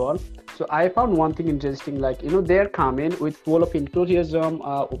 600 people. So I found one thing interesting, like, they're coming with full of enthusiasm,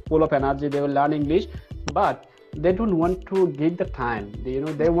 full of energy. They will learn English, but they don't want to give the time.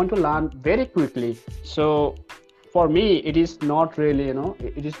 They want to learn very quickly. So for me, it is not really,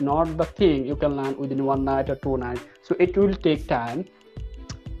 it is not the thing you can learn within 1 night or 2 nights. So it will take time.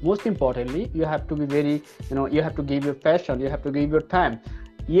 Most importantly, you have to be very, you have to give your passion, you have to give your time.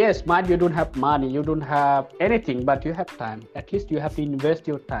 Yes, might you don't have money, you don't have anything, but you have time. At least you have to invest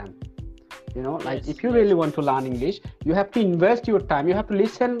your time. Like, if you really want to learn English, you have to invest your time. You have to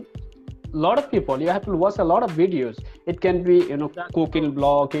listen a lot of people. You have to watch a lot of videos. It can be, cooking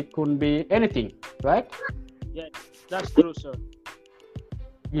blog. It could be anything, right? Yeah, that's true, sir.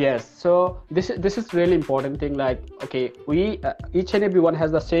 Yes. So this is really important thing. Like, okay, we each and everyone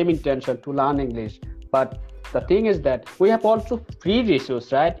has the same intention to learn English, but the thing is that we have also free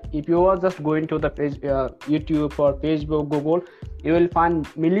resources, right? If you are just going to the YouTube or Facebook, Google, you will find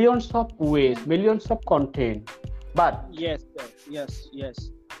millions of ways, millions of content. But yes, sir. Yes.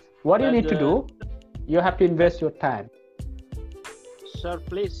 What you need to do, you have to invest your time. Sir,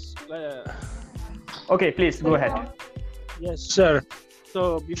 please. Okay, please go ahead. Yes, sir.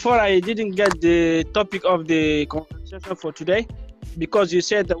 So before, I didn't get the topic of the conversation for today, because you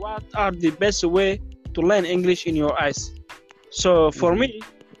said what are the best way to learn English in your eyes. So for me,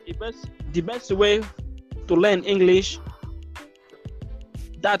 the best way to learn English,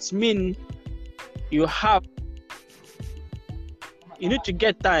 that's mean you need to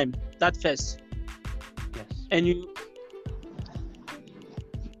get time, that first. Yes. And you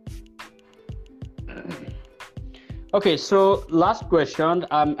Okay, so last question.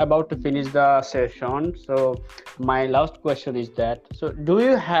 I'm about to finish the session. So my last question is that, so do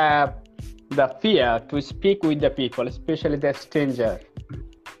you have the fear to speak with the people, especially the stranger?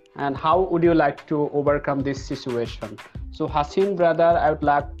 And how would you like to overcome this situation? So Hasim brother, I would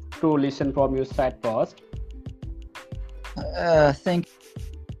like to listen from your side first. Thank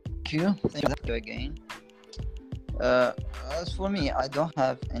you again. As for me, I don't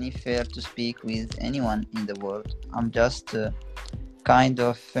have any fear to speak with anyone in the world. I'm just kind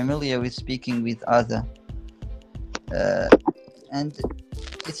of familiar with speaking with other, and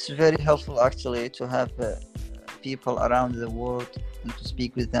it's very helpful actually to have people around the world and to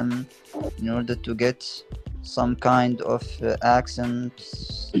speak with them in order to get some kind of accent.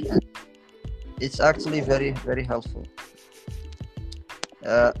 It's actually very, very helpful.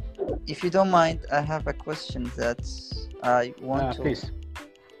 If you don't mind, I have a question that I want to please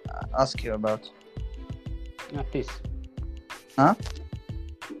ask you about. Please. Huh?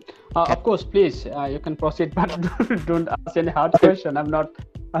 Of course, please. You can proceed, but don't ask any hard question. I'm not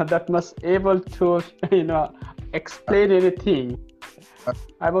that much able to, explain anything.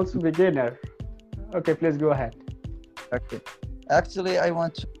 I'm also beginner. Okay, please go ahead. Okay. Actually, I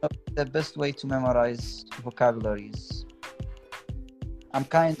want to know the best way to memorize vocabularies. I'm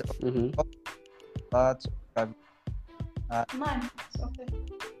kind of but Mine. It's okay.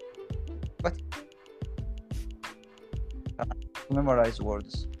 But to memorize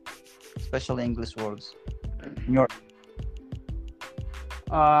words, especially English words.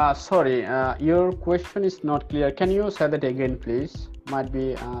 Sorry, your question is not clear. Can you say that again, please? Might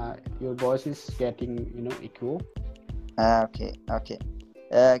be your voice is getting, echo. Okay, okay.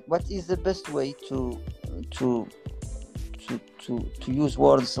 What is the best way to to use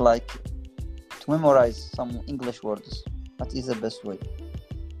words like to memorize some English words? What is the best way?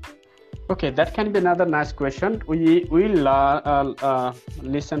 Okay, that can be another nice question. We will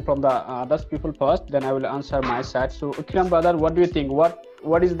listen from the others people first, then I will answer my side. So, Ikram brother, what do you think?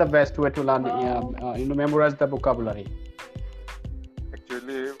 What is the best way to learn, memorize the vocabulary?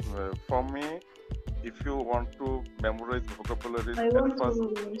 Actually, for me, if you want to memorize vocabulary, I want to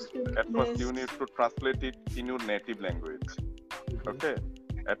speak at first you best. need to translate it in your native language. Okay.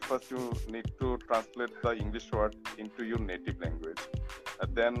 At first you need to translate the English word into your native language.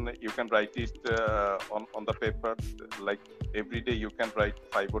 Then you can write it on the paper. Like every day you can write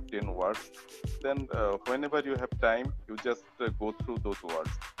 5 or 10 words. Then whenever you have time, you just go through those words.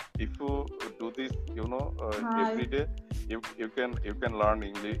 If you do this, Hi. every day, you can learn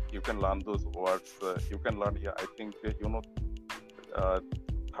English. You can learn those words. You can learn. Yeah, I think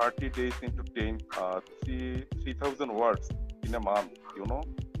 30 days into 10, 3,000 words in a month.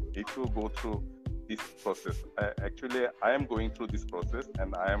 If you go through this process. Actually, I am going through this process,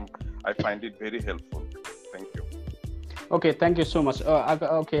 and I find it very helpful. Thank you. Okay, thank you so much.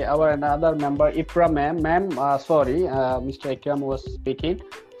 Okay, our another member, Ikram ma'am. Sorry, Mr. Ikram was speaking.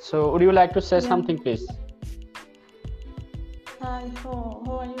 So, would you like to say Yeah. something, please? Hi, how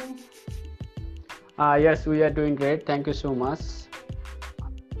are you? Yes, we are doing great. Thank you so much.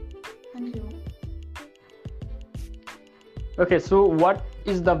 Thank you. Okay, so what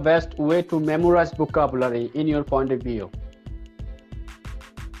is the best way to memorize vocabulary in your point of view?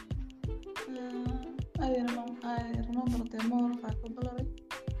 I remember the more vocabulary,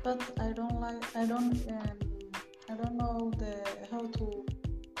 but I don't know how to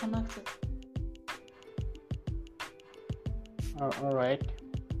connect it. All right.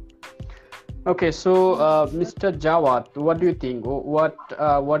 Okay, so Mr. Jawad, what do you think?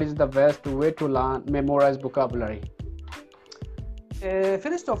 What is the best way to memorize vocabulary?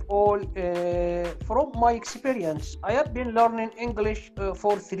 First of all, from my experience, I have been learning English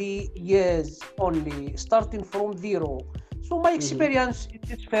for 3 years only, starting from zero. So my experience, it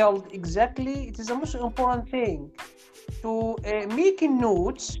is felt exactly, it is the most important thing to making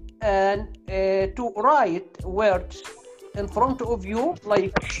notes and to write words in front of you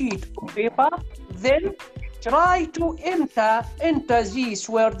like a sheet of paper, then try to enter these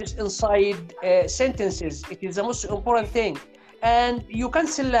words inside sentences. It is the most important thing. And you can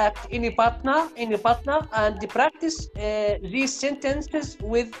select any partner and practice these sentences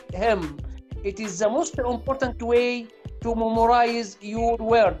with him. It is the most important way to memorize your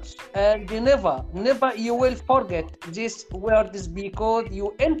words, and never you will forget these words because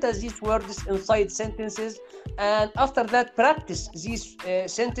you enter these words inside sentences, and after that practice these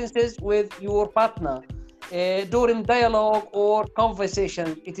sentences with your partner during dialogue or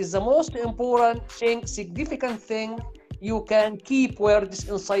conversation. It is the most important thing, significant thing. You can keep words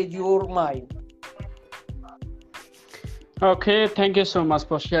inside your mind. Okay, thank you so much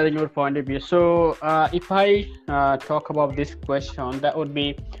for sharing your point of view. So, if I talk about this question, that would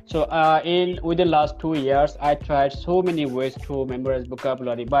be so. Within the last 2 years, I tried so many ways to memorize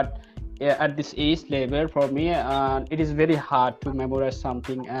vocabulary, but at this age level, for me, it is very hard to memorize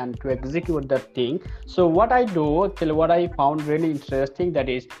something and to execute that thing. So, what I do, till what I found really interesting, that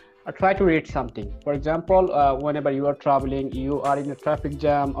is, try to read something. For example, whenever you are traveling, you are in a traffic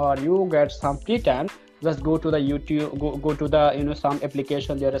jam, or you get some free time, just go to the YouTube, go to the some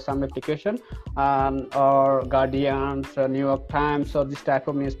application. There is some application, or Guardians, New York Times, or this type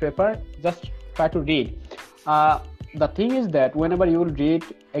of newspaper. Just try to read. The thing is that whenever you will read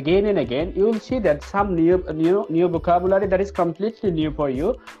again and again, you will see that some new vocabulary that is completely new for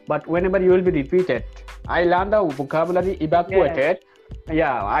you. But whenever you will be repeated, I learned the vocabulary evacuated. Yes.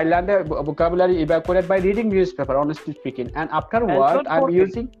 Yeah, I learned the vocabulary evacuated by reading newspaper, honestly speaking. And afterward, I'm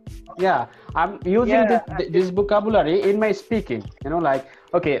using this vocabulary in my speaking. Like,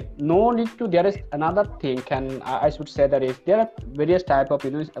 okay, no need to. There is another thing. I should say that is there are various type of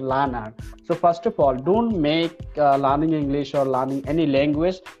learner. So first of all, don't make learning English or learning any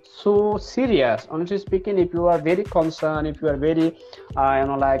language so serious. Honestly speaking, if you are very concerned, if you are very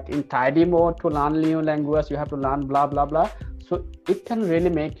like in tidy mode to learn new language, you have to learn blah blah blah. So it can really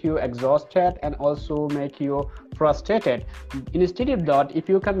make you exhausted and also make you frustrated. Instead of that, if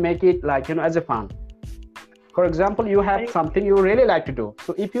you can make it like as a fun, For example, you have something you really like to do.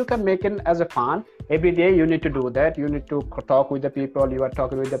 So if you can make it as a fun, every day you need to do that. You need to talk with the people. You are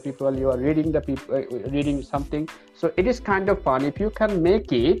talking with the people. You are reading the people, reading something. So it is kind of fun. If you can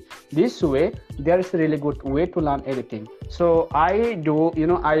make it this way, there is a really good way to learn anything. So I do,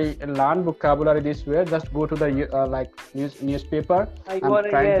 I learn vocabulary this way. Just go to the like newspaper.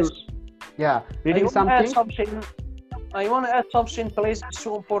 Reading something. I want to add something, please. It's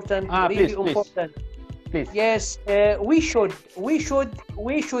so important, really important. Please. Yes, we should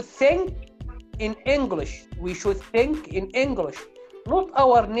think in English. We should think in English, not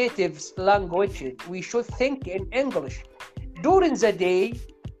our native language. We should think in English. During the day,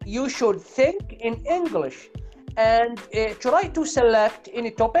 you should think in English and try to select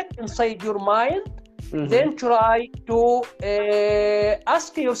any topic inside your mind. Then try to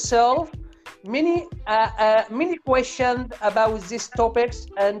ask yourself many questions about these topics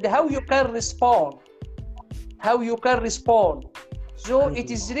and how you can respond. So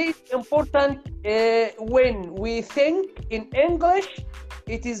it is really important when we think in English.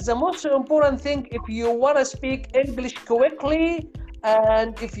 It is the most important thing if you want to speak English quickly,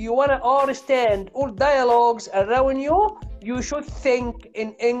 and if you want to understand all dialogues around you, you should think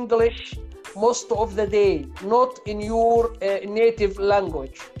in English most of the day, not in your native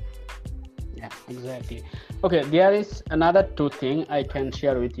language. Yeah, exactly. Okay, there is another two things I can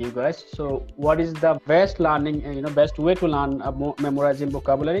share with you guys. So what is the best learning, best way to learn memorizing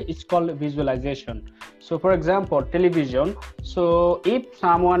vocabulary? It's called visualization. So for example, television. So if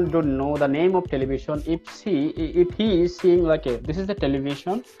someone don't know the name of television, if he is seeing like this is the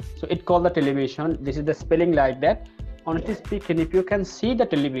television, so it called the television, this is the spelling like that. Honestly speaking, if you can see the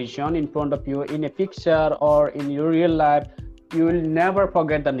television in front of you in a picture or in your real life, you will never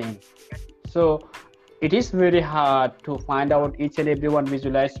forget the name. So it is very hard to find out each and every one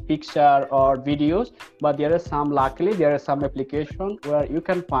visualize picture or videos, but luckily there are some applications where you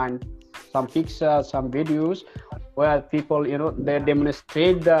can find some pictures, some videos where people, they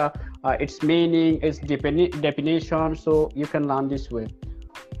demonstrate the its meaning, its definition, so you can learn this way.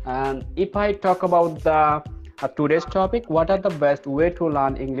 And if I talk about the today's topic, what are the best way to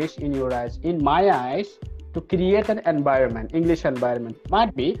learn English in your eyes? In my eyes, to create an environment, English environment.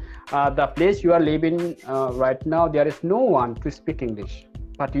 Might be the place you are living right now, there is no one to speak English,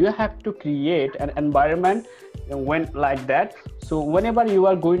 but you have to create an environment when like that. So whenever you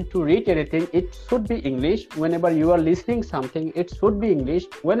are going to read anything, it should be English. Whenever you are listening something, it should be English.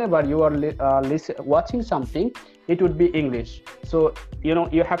 Whenever you are watching something, it would be English. So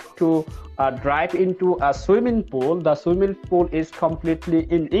you have to drive into a swimming pool. The swimming pool is completely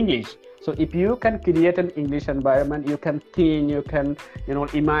in English. So if you can create an English environment, you can think, you can,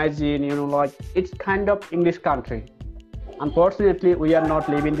 imagine, like it's kind of English country. Unfortunately, we are not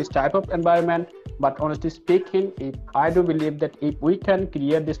living this type of environment, but honestly speaking, I do believe that if we can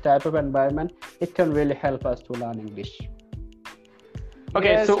create this type of environment, it can really help us to learn English.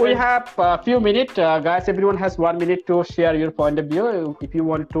 Okay, yes, so we have a few minutes. Guys, everyone has 1 minute to share your point of view. If you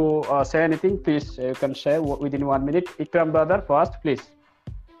want to say anything, please, you can share within 1 minute. Ikram brother, first, please.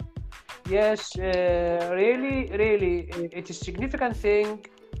 Yes, really, it is a significant thing.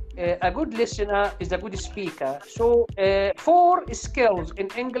 A good listener is a good speaker. So, for skills in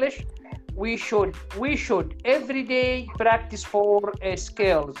English, we should every day practice 4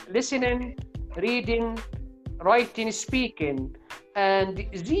 skills: listening, reading, writing, speaking. And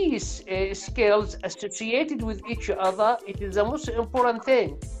these skills associated with each other, it is the most important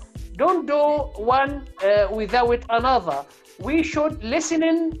thing. Don't do one without another. We should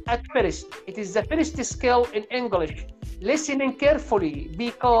listening at first. It is the first skill in English. Listening carefully,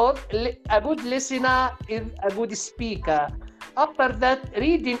 because a good listener is a good speaker. After that,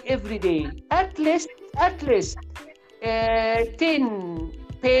 reading every day, at least 10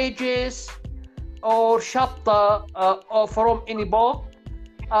 pages or chapter from any book.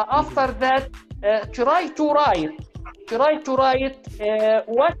 After that, try to write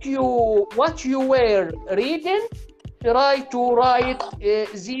what you were reading. Try to write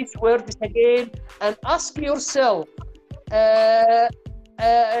these words again and ask yourself,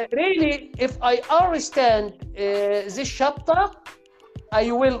 really, if I understand this chapter,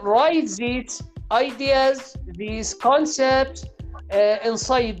 I will write these ideas, these concepts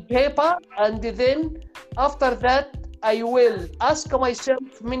inside paper, and then after that, I will ask myself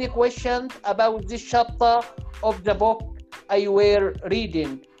many questions about this chapter of the book I were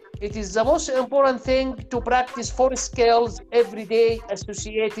reading. It is the most important thing to practice 4 skills every day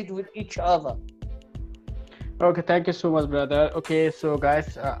associated with each other. Okay, thank you so much, brother. Okay, so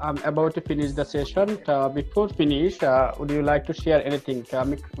guys, I'm about to finish the session. Before finish, would you like to share anything,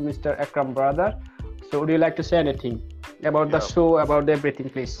 Mr. Akram, brother? So would you like to say anything about the Yeah, show, about everything,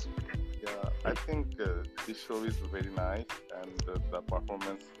 please? yeah. I think this show is very nice, and the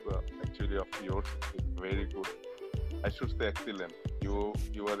performance actually of yours is very good. I should say excellent. You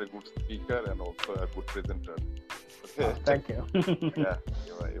are a good speaker and also a good presenter. Okay. Thank you. Yeah,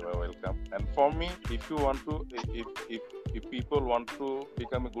 you are welcome. And for me, if you want to, if people want to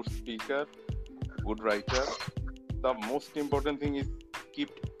become a good speaker, good writer, the most important thing is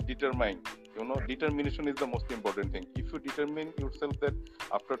keep determined. Determination is the most important thing. If you determine yourself that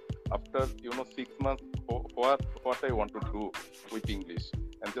after 6 months, what I want to do with English,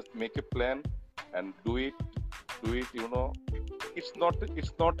 and just make a plan and do it. It's not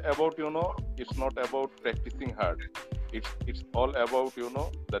about practicing hard. It's all about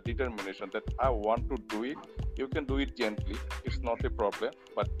the determination that I want to do it. You can do it gently. It's not a problem.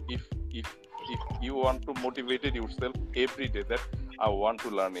 But if you want to motivate yourself every day that I want to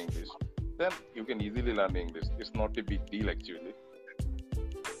learn English, then you can easily learn English. It's not a big deal actually.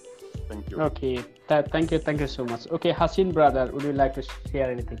 Thank you. Okay, thank you so much. Okay, Hasin brother, would you like to share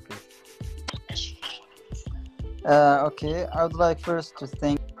anything, please? Okay, I would like first to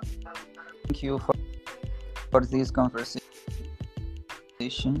thank you for this conversation.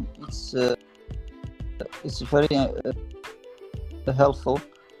 It's very helpful,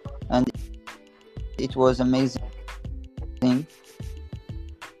 and it was amazing.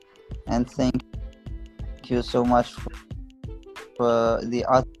 And thank you so much for the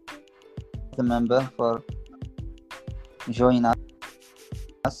other member for joining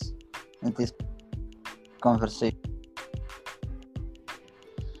us in this conversation.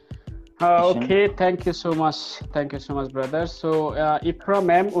 Okay, thank you so much, brother. So, Ipra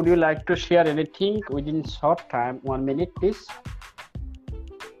ma'am, would you like to share anything within short time? 1 minute, please.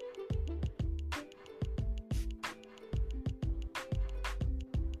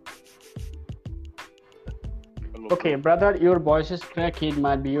 Okay, brother, your voice is cracking.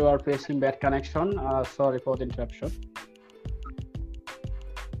 Might be you are facing bad connection. Sorry for the interruption.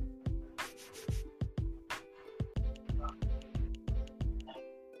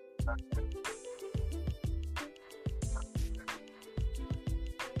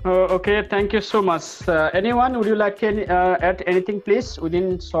 Okay, thank you so much. Anyone, would you like to add anything, please,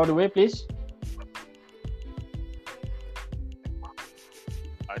 within short way, please?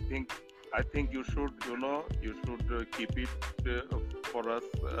 I think you should keep it for us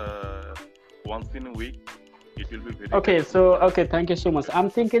once in a week. It will be very Okay, helpful. so thank you so much. I'm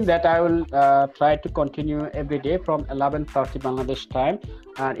thinking that I will try to continue every day from 11:30 Bangladesh time,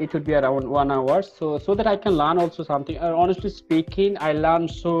 and it would be around 1 hour, so that I can learn also something. Honestly speaking, I learned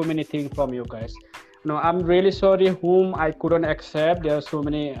so many things from you guys. No, I'm really sorry whom I couldn't accept. There are so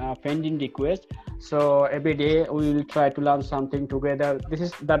many pending requests. So every day we will try to learn something together.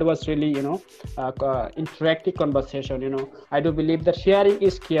 That was really interactive conversation. I do believe that sharing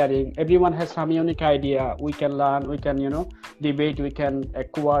is caring. Everyone has some unique idea. We can learn. We can debate. We can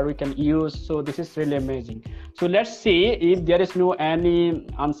acquire. We can use. So this is really amazing. So let's see if there is no any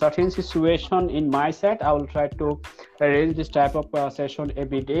uncertain situation in my side. I will try to arrange this type of session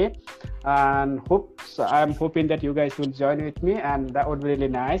every day, and I'm hoping that you guys will join with me, and that would be really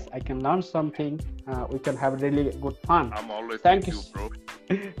nice. I can learn something. We can have really good fun. I'm always Thank with you.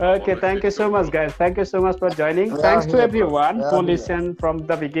 you, bro. Okay, thank you so much, guys. Thank you so much for joining. We are Thanks to here, bro. everyone We who are here. listened from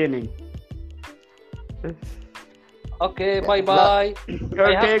the beginning. Okay, bye bye. I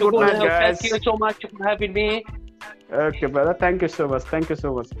Okay, have to good go night, now. guys. Thank you so much for having me. Okay, brother. Thank you so much. Thank you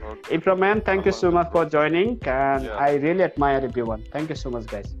so much. Okay. Ifra man, thank you so much for joining, and Yeah. I really admire everyone. Thank you so much,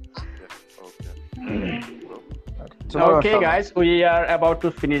 guys. Okay. Tomorrow, Okay, inshallah. guys, we are about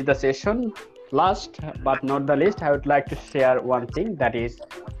to finish the session. Last but not the least, I would like to share one thing, that is,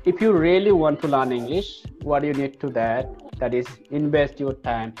 if you really want to learn English, what you need to that is invest your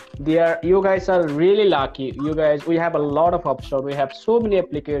time. You guys are really lucky. You guys, we have a lot of options. We have so many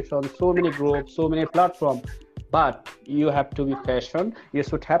applications, so many groups, so many platforms. But you have to be patient. You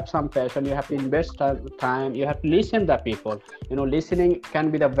should have some passion. You have to invest time. You have to listen to people. Listening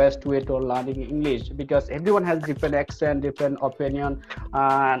can be the best way to learning English, because everyone has different accent, different opinion.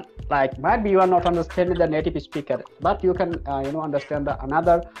 Like maybe you are not understanding the native speaker, but you can understand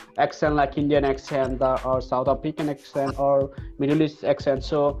another accent like Indian accent or South African accent or Middle East accent.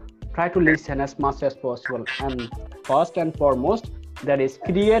 So try to listen as much as possible. And first and foremost, that is,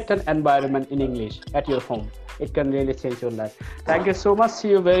 create an environment in English at your home. It can really change your life. Thank you so much. See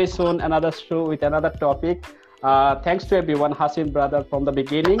you very soon. Another show with another topic. Thanks to everyone. Hasim brother from the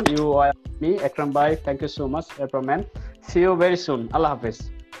beginning. You are me, Akram Bhai. Thank you so much, Akram man. See you very soon. Allah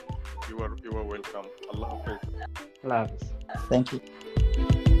Hafiz. You are welcome. Allah Hafiz. Allah Hafiz. Thank you.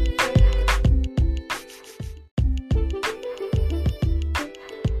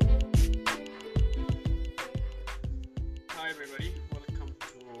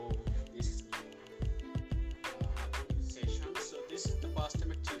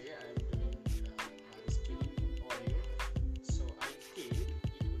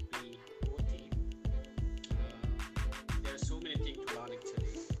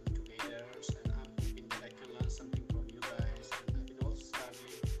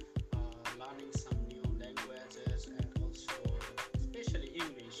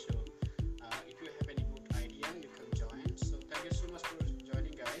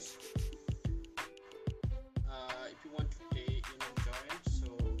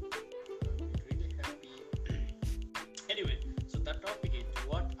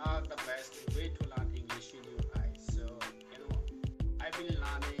 been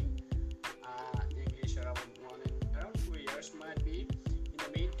learning English around 2 years might be. In the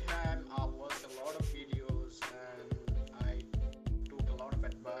meantime, I watched a lot of videos and I took a lot of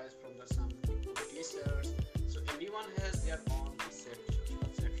advice from some teachers. So everyone has their own perception.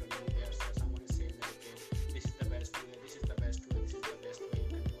 There's someone is saying that okay, this is the best way, this is the best way, this is the best way you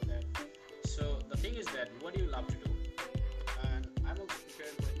can do that. So the thing is that what do you love to do? And I'm also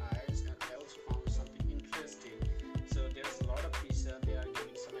preparing for IELTS, and I also found something interesting. So there's a lot of teachers, they are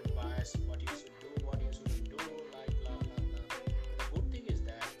giving some advice what you should do, what you shouldn't do, like blah blah blah. The good thing is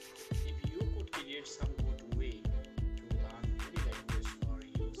that if you could create some good way to learn any language or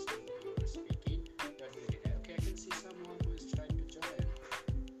use your speaking, that will be great. Okay, I can see someone who is trying to join.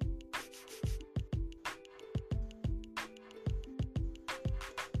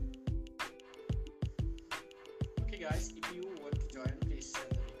 Okay guys, if you want to join, please send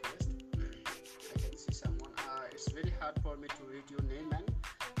the request. I can see someone. It's very hard for me to read your name, and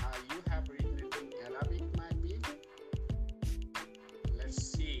you have written it in Arabic might be. Let's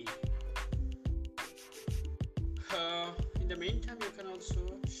see. In the meantime, you can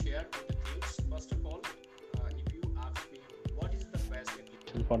also share the things. First of all, if you ask me what is the best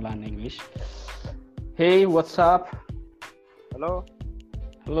application For learn English. Hey, what's up? Hello.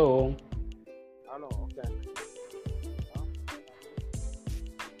 Hello. Hello. Okay.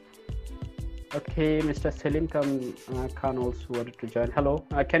 Okay, Mr. Selim Khan also wanted to join. Hello,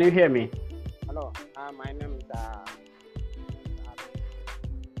 can you hear me? Hello. My name is.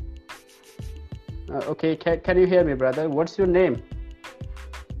 Okay, can you hear me, brother? What's your name?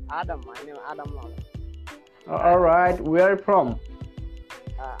 Adam. My name is Adam. All right, where are you from?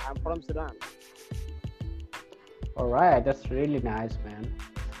 I'm from Sudan. All right, that's really nice, man.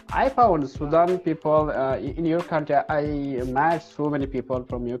 I found Sudan people in your country. I met so many people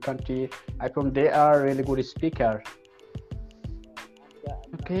from your country. They are really good speaker.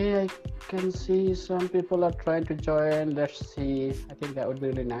 Okay, I can see some people are trying to join. Let's see. I think that would be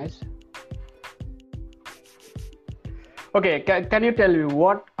really nice. Okay, can you tell me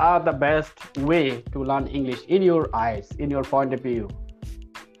what are the best way to learn English in your eyes, in your point of view?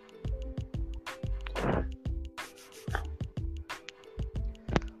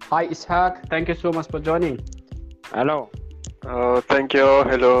 Hi, Ishaq. Thank you so much for joining. Hello. Thank you.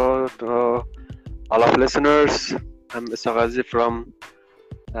 Hello to all of listeners. I'm Issa Ghazi from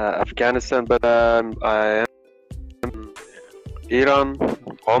Afghanistan, but I am in Iran,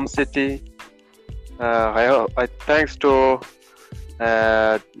 home city. I thanks to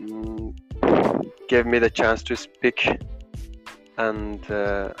give me the chance to speak, and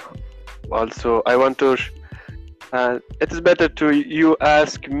also I want to. It is better to you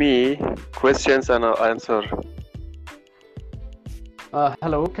ask me questions and I'll answer.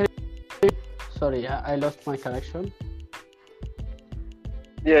 Hello. Sorry, I lost my connection.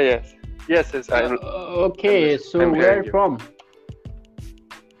 Yes. Okay, so where are you from?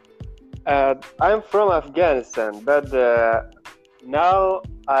 I'm from Afghanistan, but now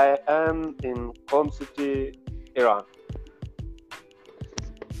I am in Qom City, Iran.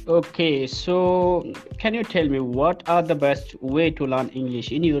 Okay, so can you tell me what are the best way to learn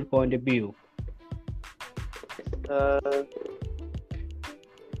English in your point of view? I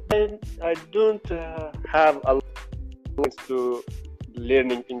don't have a lot to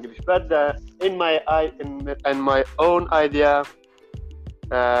learning English, but in my own idea,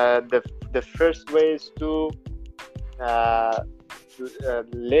 the first way is to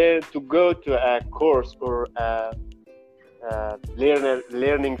learn, to go to a course or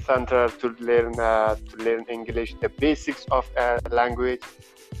learning center to learn English, the basics of a language,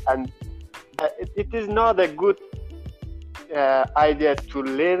 and it is not a good idea to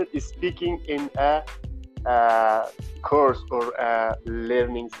learn speaking in a course or a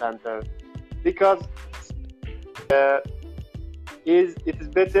learning center, because it is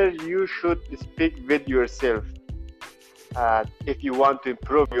better you should speak with yourself if you want to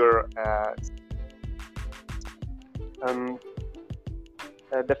improve your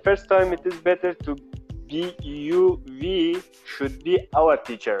the first time it is better to be we should be our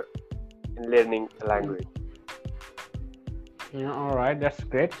teacher in learning a language. Yeah, all right, that's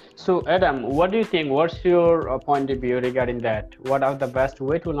great. So Adam, what do you think? What's your point of view regarding that? What are the best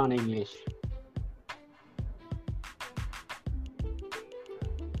way to learn English?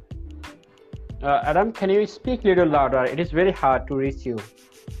 Adam, can you speak a little louder? It is very hard to reach you.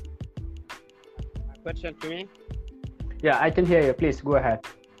 Question to me? Yeah, I can hear you. Please go ahead.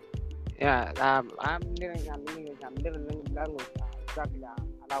 Yeah, I'm learning language exactly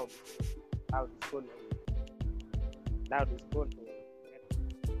allowed school to get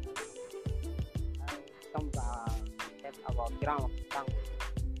some get about grammar language.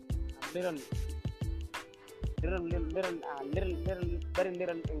 little, very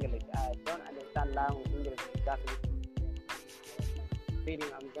little English. I don't understand language English exactly. Reading,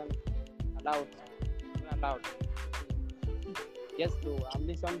 I'm just allowed, not allowed. Just to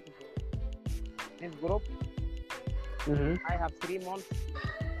listen to this group. I have 3 months,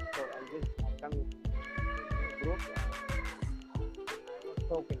 so I just come in this group. I was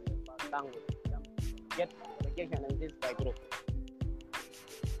talking about language. Get education in this group.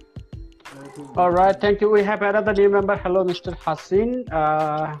 All right, thank you. We have another new member. Hello, Mr. Hassin.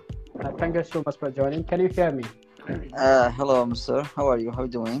 Thank you so much for joining. Can you hear me? Hello, Mr. How are you? How are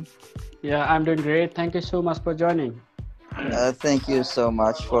you doing? Yeah, I'm doing great. Thank you so much for joining. Thank you so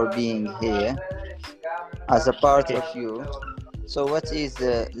much for being here as a part of you. So what is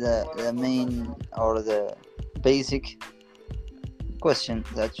the main or the basic question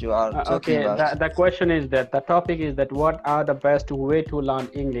that you are talking Okay, about? the question is that the topic is that what are the best way to learn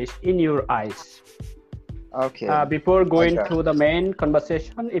English in your eyes? Okay. Before going Okay. to the main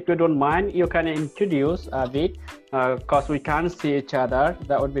conversation, if you don't mind, you can introduce a bit because we can't see each other.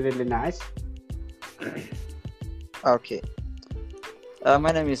 That would be really nice. Okay.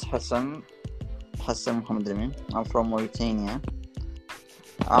 My name is Hassan Muhammad Ramin. I'm from Mauritania.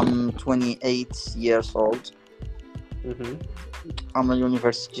 I'm 28 years old. I'm a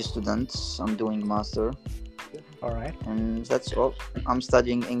university student. I'm doing master. All right. And that's all. I'm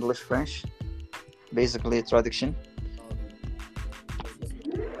studying English French, basically traduction.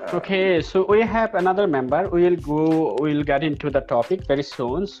 Okay, so we have another member. We'll get into the topic very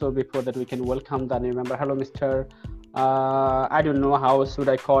soon. So before that, we can welcome the new member. Hello, Mr. I don't know how should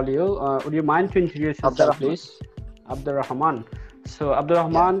I call you. Would you mind to introduce yourself, please? Abdurrahman. So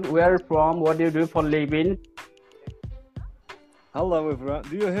Abdurrahman, where from? What do you do for living? Hello, everyone.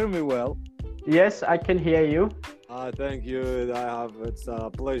 Do you hear me well? Yes, I can hear you. Thank you. It's a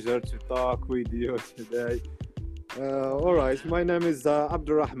pleasure to talk with you today. All right, my name is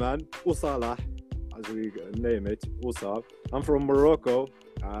Abdurrahman Usalah, as we name it, Usab. I'm from Morocco.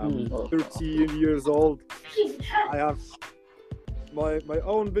 I'm 13 years old. I have my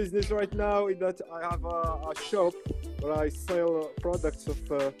own business right now. In that I have a shop where I sell products of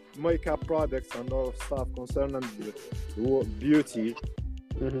makeup products and all stuff concerning beauty.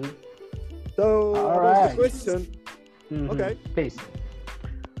 So about the question, okay, please.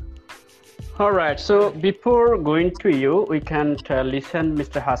 All right. So before going to you, we can listen,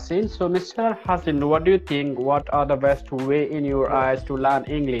 Mr. Hassin. So, Mr. Hassin, what do you think? What are the best way in your eyes to learn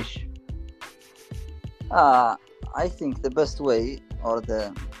English? I think the best way or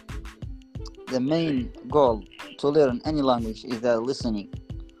the main goal to learn any language is that listening.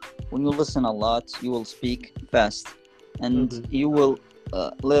 When you listen a lot, you will speak fast, and you will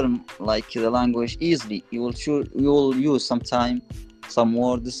learn like the language easily. You will use some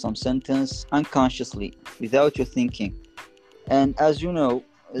words, some sentence unconsciously without you thinking. And as you know,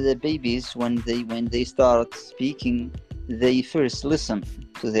 the babies when they start speaking, they first listen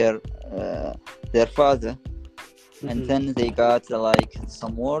to their father, and then they got like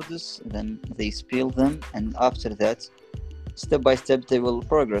some words, then they spell them, and after that, step by step, they will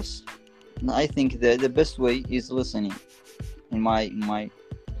progress. And I think the best way is listening, in my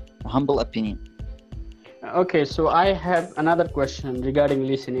humble opinion. Okay, so I have another question regarding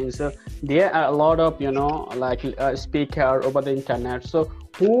listening. So there are a lot of like speaker over the internet. So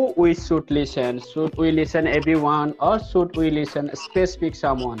who we should listen? Should we listen everyone, or should we listen specific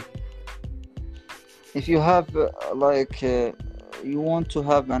someone? If you have you want to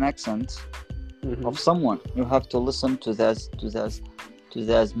have an accent of someone, you have to listen to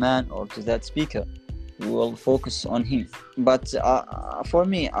that man or to that speaker. You will focus on him. But for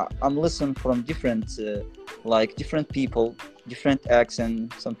me, I'm listening from different people, different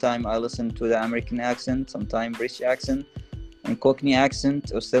accent. Sometimes I listen to the American accent, sometimes British accent, and Cockney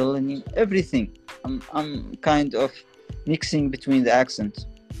accent, Australian, everything. I'm kind of mixing between the accents.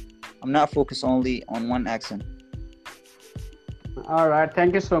 I'm not focused only on one accent. All right,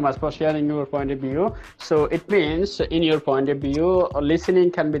 thank you so much for sharing your point of view. So it means, in your point of view, listening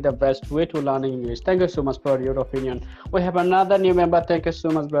can be the best way to learn English. Thank you so much for your opinion. We have another new member. Thank you so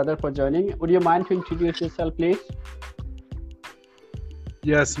much, brother, for joining. Would you mind to introduce yourself, please?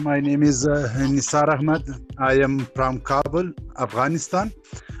 Yes, my name is Nisar Ahmed. I am from Kabul, Afghanistan.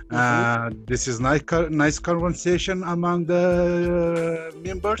 This is nice conversation among the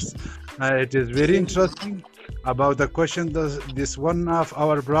members. It is very interesting about the question that this one of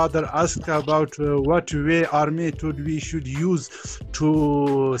our brother asked about what way or method we should use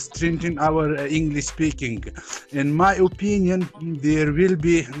to strengthen our English speaking. In my opinion, there will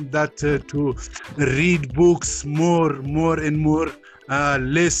be that to read books more and more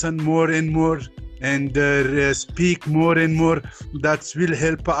listen more and more and speak more and more. That will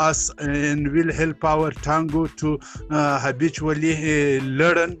help us and will help our Tango to habitually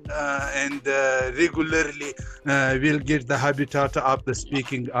learn and regularly will get the habitat of the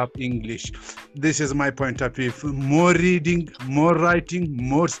speaking of English. This is my point of view. More reading, more writing,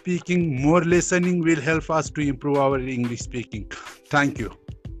 more speaking, more listening will help us to improve our English speaking. Thank you.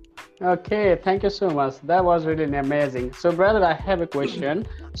 Okay, thank you so much. That was really amazing. So, brother, I have a question.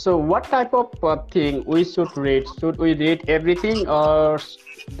 So, what type of thing we should read? Should we read everything, or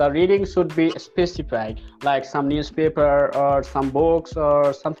the reading should be specified, like some newspaper or some books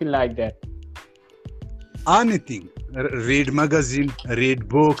or something like that? Anything. Read magazine, read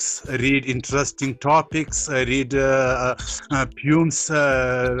books, read interesting topics, read poems,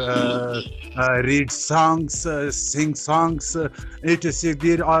 read songs, sing songs, etc.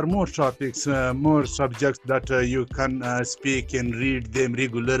 There are more topics, more subjects that you can speak and read them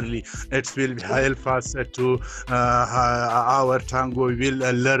regularly. It will help us to our Tango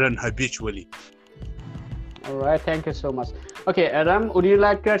will learn habitually. All right, thank you so much. Okay, Adam, would you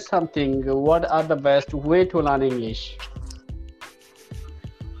like to add something? What are the best way to learn English?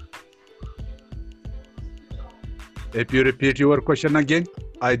 If you repeat your question again,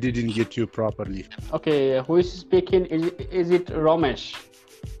 I didn't get you properly. Okay, who is speaking? Is it Ramesh?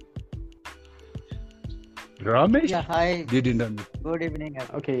 Ramesh? Yeah, hi. Didn't understand. Good evening.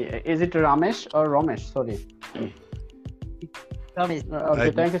 Okay, is it Ramesh or Ramesh? Sorry.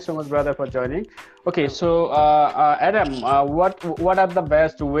 Okay, thank you so much, brother, for joining. Okay, so Adam, what are the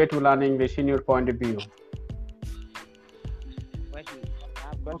best way to learn English in your point of view?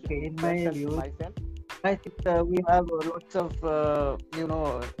 Okay, in my view, I think we have lots of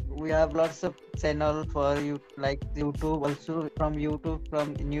we have lots of channel for you, like YouTube, also from YouTube,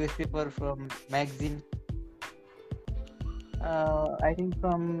 from newspaper, from magazine. I think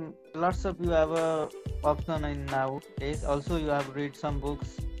from lots of you have a option in nowadays. Also, you have read some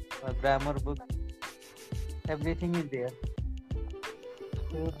books, grammar books. Everything is there.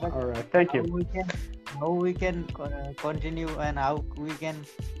 So, All right, thank you. How we can continue and how we can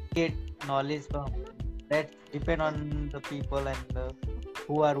get knowledge from that depend on the people and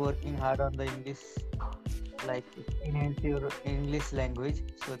who are working hard on the English, like enhance your English language.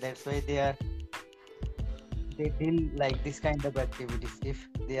 So that's why they deal like this kind of activities if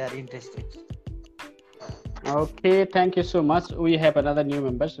they are interested. Okay, thank you so much. We have another new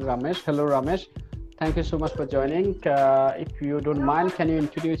member, Ramesh. Hello, Ramesh. Thank you so much for joining. If you don't mind, can you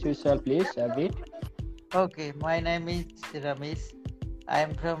introduce yourself, please, a bit? Okay, my name is Ramesh. I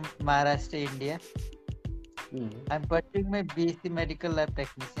am from Maharashtra, India. I'm pursuing my BSc Medical Lab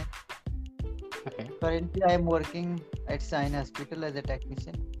Technician. Okay. Currently, I am working at Sign Hospital as a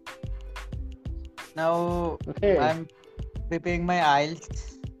technician. Now, Okay. I'm preparing my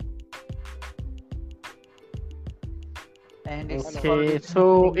IELTS. And it's Okay,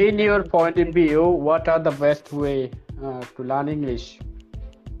 so in your point of view, what are the best way to learn English?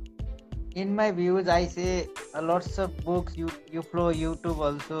 in my views, I say lots of books. You follow YouTube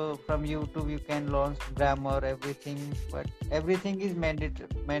also. From YouTube, you can learn grammar, everything. But everything is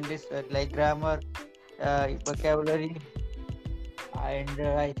mandatory, like grammar, vocabulary, and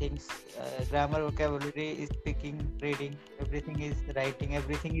I think grammar, vocabulary is speaking, reading. Everything is writing.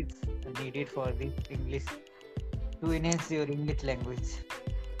 Everything is needed for this English to enhance your English language.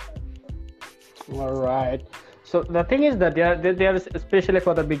 All right. So the thing is that there is, especially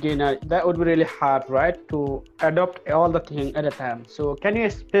for the beginner, that would be really hard, right, to adopt all the things at a time. So can you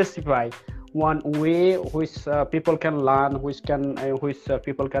specify one way which people can learn, which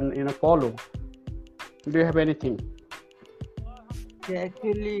people can follow? Do you have anything? Yeah,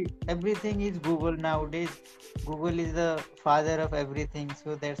 actually, everything is Google nowadays. Google is the father of everything,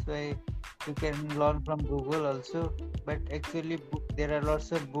 so that's why you can learn from Google also. But actually, there are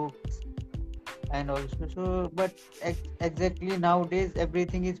lots of books. And also, but exactly nowadays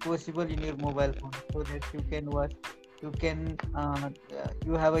everything is possible in your mobile phone, so that you can watch. You can,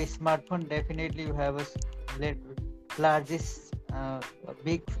 you have a smartphone. Definitely, you have a largest,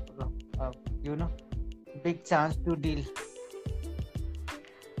 big, big chance to deal.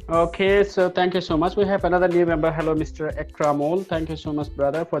 Okay, so thank you so much. We have another new member. Hello, Mr. Ekramol. Thank you so much,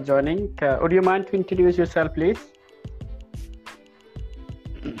 brother, for joining. Would you mind to introduce yourself, please?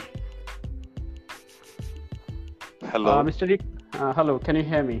 Hello. Mr. Rick, hello, can you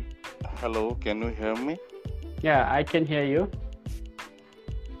hear me? Hello, can you hear me? Yeah, I can hear you.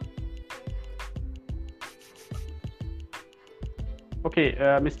 Okay,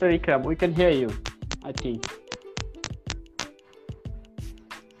 Mr. Ikram, we can hear you, I think.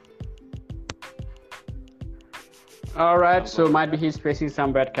 All right, so might be he's facing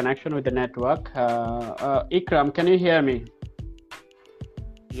some bad connection with the network. Ikram, can you hear me?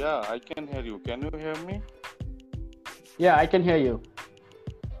 Yeah, I can hear you. Can you hear me? Yeah, I can hear you.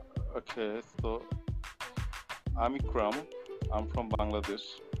 Okay, so I'm Ikram. I'm from Bangladesh.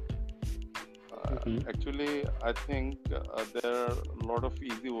 Actually, I think there are a lot of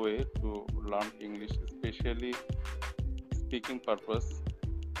easy way to learn English, especially speaking purpose.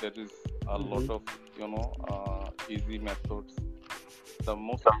 There is a lot of easy methods. The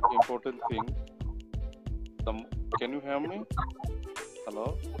most important thing. Can you hear me?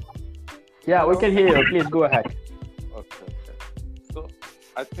 Hello. Yeah, we can hear you. Please go ahead. Okay. So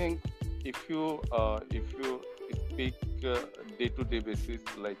I think if you speak day-to-day basis,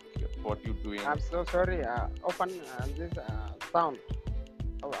 like what you're doing. I'm so sorry. Open this sound.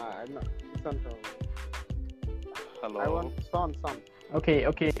 Listen to. Hello. I want sound. Okay.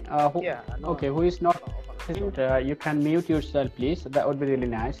 Who is not present, you can mute yourself, please. That would be really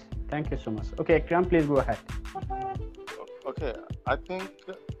nice. Thank you so much. Okay, Ikram, please go ahead. Okay, I think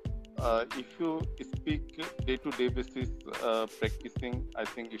if you speak day-to-day basis, practicing, I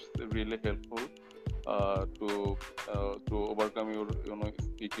think it's really helpful to overcome your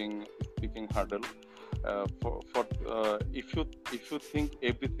speaking hurdle. If you think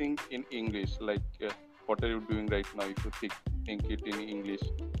everything in English, like what are you doing right now? If you think it in English,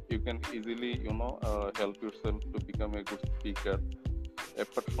 you can easily help yourself to become a good speaker.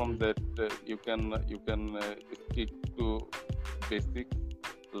 Apart from that, you can stick to basics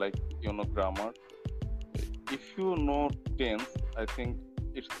like grammar. If you know tense, I think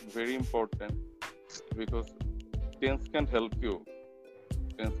it's very important because tense can help you.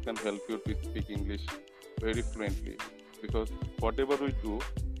 Tense can help you to speak English very fluently because whatever we do,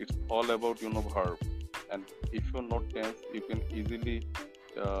 it's all about verb. And if you know tense, you can easily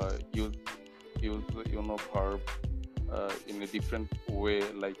use verb in a different way,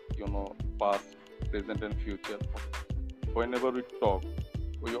 like past, present, and future. Whenever we talk,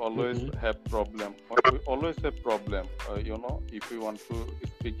 we always have problem. We always have problem. If we want to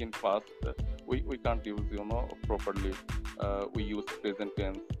speak in past, we can't use properly. We use present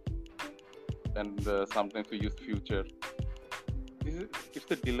tense, and sometimes we use future.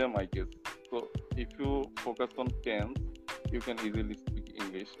 It's a dilemma, I guess. So if you focus on tense, you can easily speak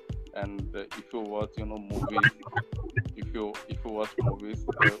English. And if you watch movies, if you watch movies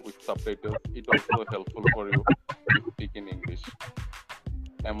with subtitles, it also helpful for you to speak in English.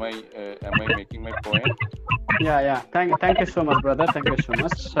 Am I making my point? Yeah. Thank you so much, brother. Thank you so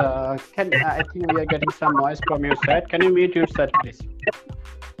much. I think we are getting some noise from your side. Can you mute yourself, please?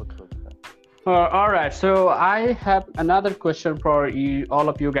 All right. So I have another question for you, all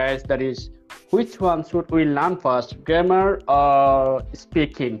of you guys. That is, which one should we learn first, grammar or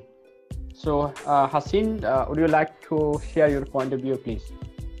speaking? So, Haseen, would you like to share your point of view, please?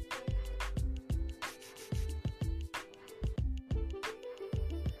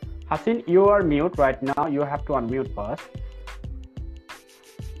 Haseen, you are mute right now. You have to unmute first.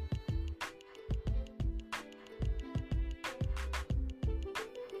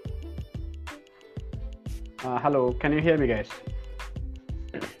 Hello, can you hear me, guys?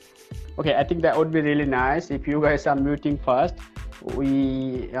 Okay, I think that would be really nice if you guys are muting first.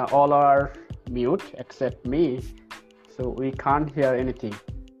 We all are mute except me, so we can't hear anything.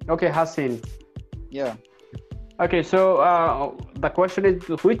 Okay, Haseen. Yeah. Okay, so the question is,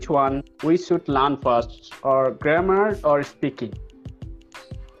 which one we should learn first, or grammar or speaking?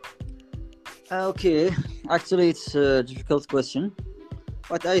 Okay, actually it's a difficult question,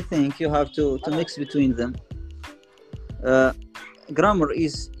 but I think you have to mix between them. Grammar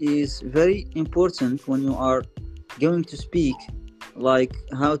is very important when you are going to speak, like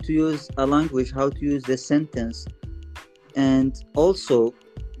how to use a language, how to use the sentence, and also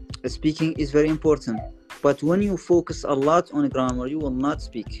speaking is very important. But when you focus a lot on grammar, you will not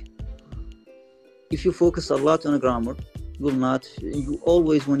speak. If you focus a lot on grammar, you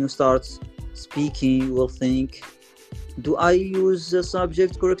always, when you start speaking, you will think, do I use the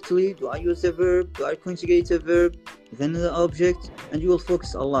subject correctly? Do I use the verb? Do I conjugate a verb? Then the object? And you will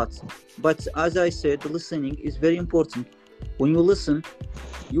focus a lot. But as I said, listening is very important. When you listen,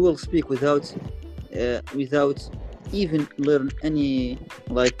 you will speak without even learn any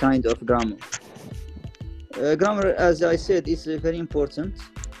kind of grammar. Grammar, as I said, is very important,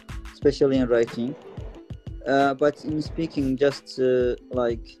 especially in writing. But in speaking, just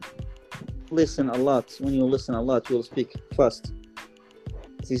listen a lot. When you listen a lot, you will speak fast.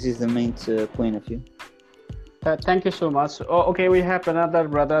 This is the main point of view. Thank you so much. Okay, we have another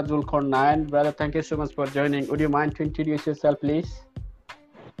brother, Zulkarnain. Brother, thank you so much for joining. Would you mind to introduce yourself, please?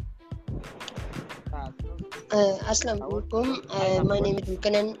 Assalamu alaikum. My name is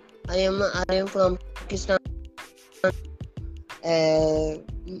Kanan. I am from Pakistan.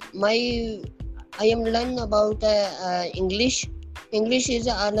 My I am learn about English. English is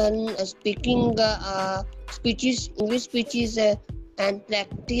learn speaking speeches, English speeches, and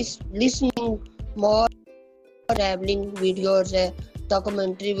practice listening more, traveling videos,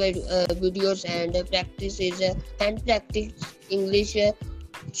 documentary videos, and practice is and practice English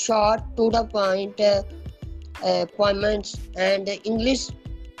short to the point points and English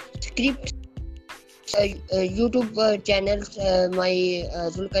script. YouTube channels, my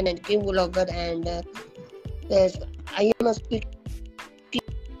Zulkan and Kim Vlogger, and I am a speaker.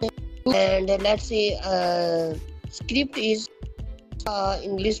 And let's say script is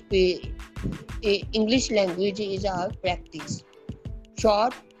English language is our practice,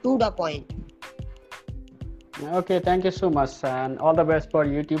 short to the point. Okay, thank you so much, and all the best for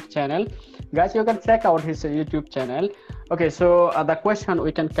YouTube channel, guys. You can check out his YouTube channel. Okay, so the question,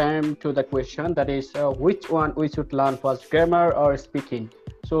 we can come to the question, that is which one we should learn first, grammar or speaking?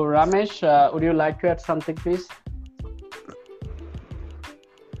 So Ramesh, would you like to add something, please?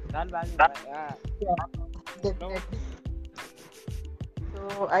 So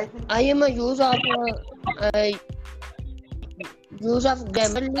I think I am a use of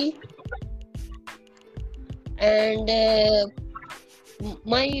Grammarly, and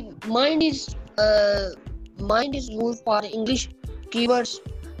my mind is used for English keywords,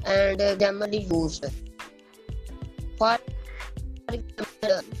 and Grammarly used for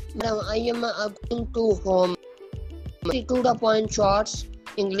I am going to home to the point shorts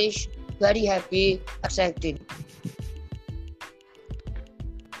English, very happy, excited.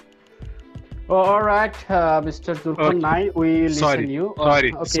 Oh, all right, Mr. Zulkarnain, we listen you.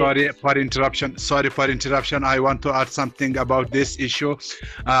 Sorry Okay. for interruption. Sorry for interruption. I want to add something about this issue.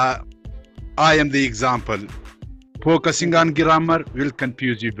 I am the example. Focusing on grammar will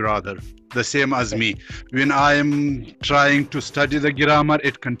confuse you, brother. The same as me. When I am trying to study the grammar,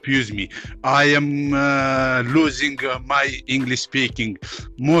 it confuses me. I am losing my English speaking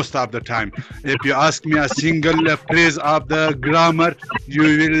most of the time. If you ask me a single phrase of the grammar,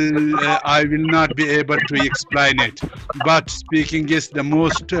 I will not be able to explain it. But speaking is the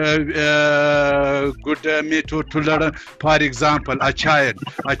most good method to learn. For example, a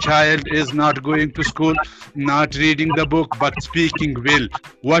child is not going to school, not reading the book, but speaking well.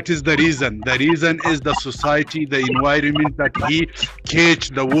 What is the reason? The reason is the society, the environment that he catch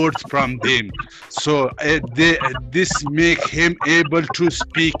the words from them. So this make him able to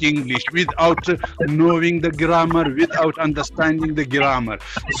speak English without knowing the grammar, without understanding the grammar.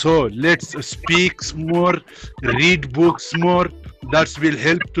 So let's speak more, read books more. That will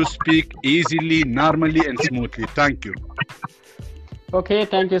help to speak easily, normally, and smoothly. Thank you. Okay,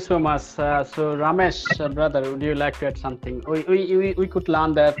 thank you so much. So Ramesh, brother, would you like to add something? We could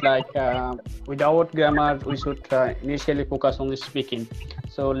learn that, like without grammar, we should initially focus on the speaking.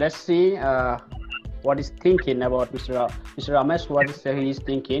 So let's see what is thinking about Mr. Ramesh. What is he is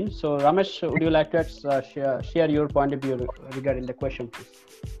thinking? So Ramesh, would you like to share your point of view regarding the question, please?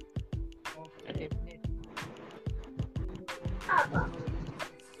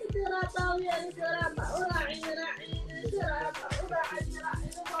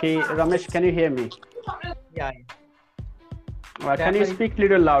 Okay, Ramesh, can you hear me? yeah. Can you speak a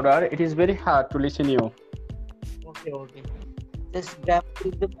little louder? It is very hard to listen to you. Okay. This grammar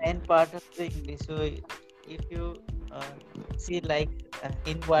is the main part of the English. So if you see, like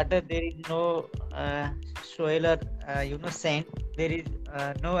in water, there is no soil or sand. There is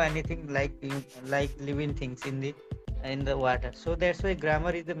no anything like living things in the water. So that's why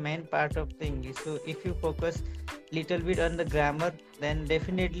grammar is the main part of the English. So if you focus little bit on the grammar, then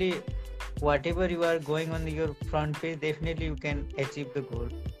definitely whatever you are going on your front page, definitely you can achieve the goal.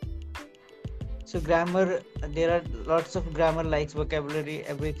 So grammar, there are lots of grammar like vocabulary,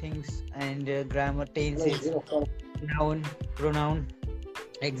 everything's, and grammar, tenses, noun, pronoun,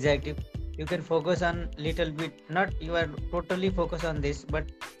 adjective. You can focus on little bit, not you are totally focused on this,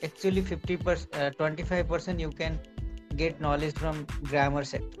 but actually 50%, 25% you can get knowledge from grammar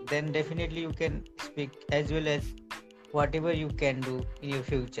sector. Then definitely you can speak as well as whatever you can do in your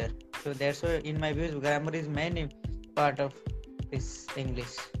future. So that's why in my views, grammar is main part of this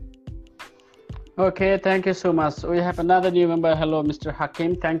English. Okay, thank you so much. We have another new member. Hello, Mr.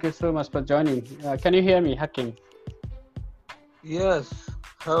 Hakim. Thank you so much for joining. Can you hear me, Hakim? Yes.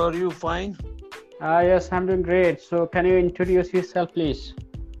 How are you? Fine? Yes, I'm doing great. So can you introduce yourself, please?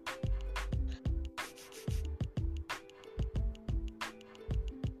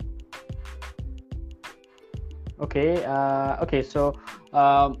 Okay. Okay. So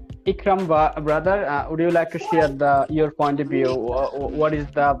Ikram, brother, would you like to share your point of view? What is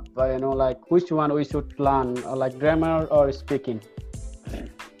the like which one we should learn, like grammar or speaking?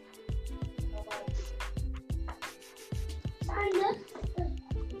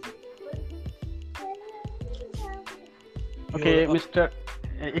 Okay, Mr.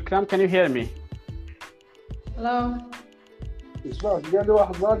 Ikram, can you hear me? Hello.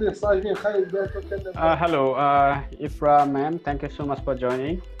 Hello, Ifra, ma'am. Thank you so much for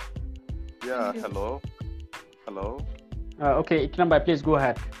joining. Yeah, hello. Hello. Okay, Ikram, please go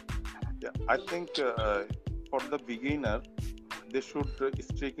ahead. Yeah, I think for the beginner, they should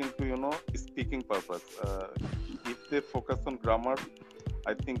stick into speaking purpose. If they focus on grammar,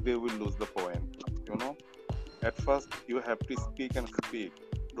 I think they will lose the point. At first you have to speak and speak.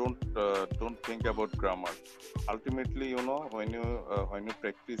 Don't think about grammar. Ultimately, when you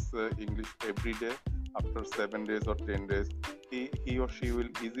practice English every day, after 7 days or 10 days, he or she will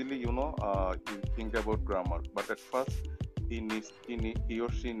easily think about grammar. But at first he or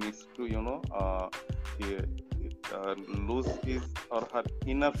she needs to lose his or her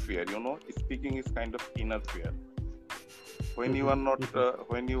inner fear. Speaking is kind of inner fear. When you are not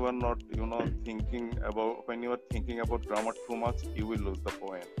thinking about grammar too much, you will lose the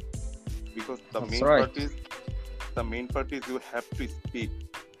point, because the main part is you have to speak,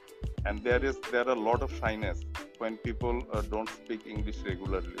 and there are a lot of shyness when people don't speak English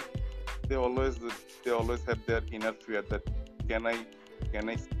regularly. They always have their inner fear that can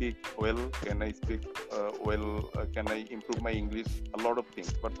I speak well? Can I speak well? Can I improve my English? A lot of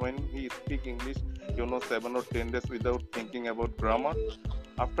things. But when he speak English, 7 or 10 days without thinking about grammar,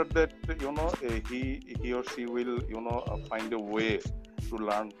 after that, he or she will, find a way to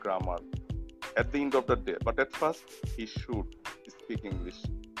learn grammar at the end of the day. But at first, he should speak English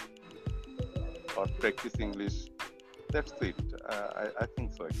or practice English. That's it. I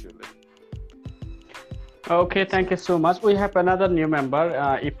think so, actually. Okay, thank you so much. We have another new member,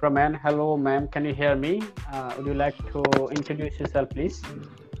 Ifra, ma'am. Hello, ma'am. Can you hear me? Would you like to introduce yourself, please?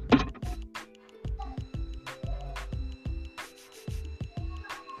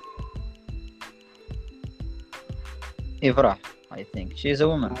 Ifra, I think she's a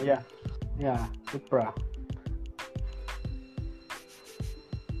woman. Yeah, Ifra.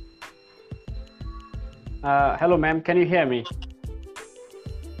 Hello, ma'am. Can you hear me?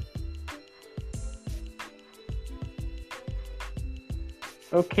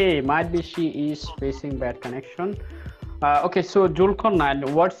 Okay, might be she is facing bad connection. Okay, so Julkarnain,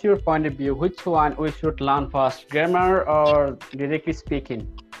 what's your point of view? Which one we should learn first, grammar or directly speaking?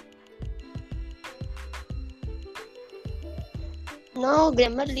 Now,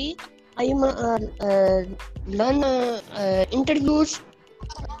 Grammarly, I am learn interviews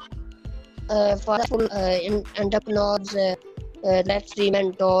for entrepreneurs, let's see,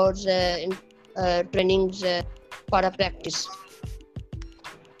 mentors, trainings for a practice.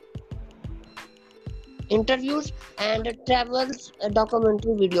 Interviews and travels,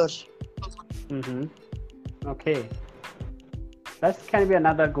 documentary videos. Okay, that can be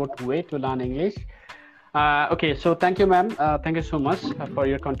another good way to learn English. Okay, so thank you, ma'am. Thank you so much for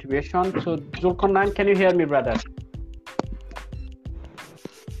your contribution. So Julkarnain, can you hear me, brother?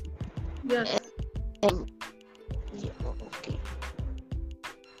 Yes.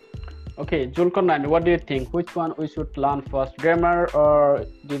 Okay, Julkarnain, what do you think? Which one we should learn first, grammar or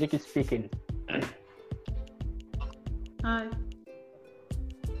directly speaking? Hi.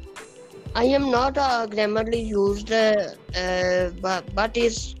 I am not Grammarly used, but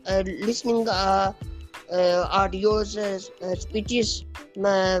is listening audios, speeches.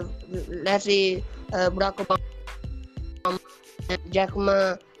 Let's say Barack Obama, Jack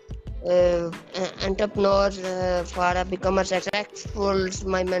Ma, entrepreneurs for become a successful.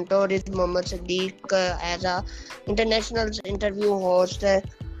 My mentor is Mohammed Sadiq as a international interview host,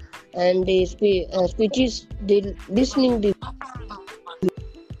 and the speeches, the listening, the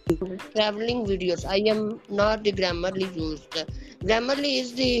traveling videos. I am not the Grammarly used. Grammarly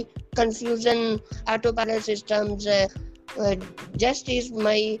is the confusion autopilot systems. Just is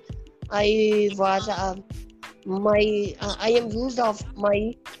I am used of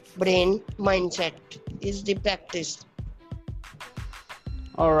my brain mindset is the practice.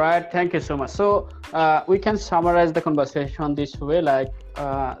 All right, thank you so much. So we can summarize the conversation this way, like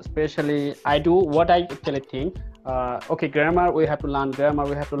especially I do what I actually think. Okay, grammar, we have to learn grammar,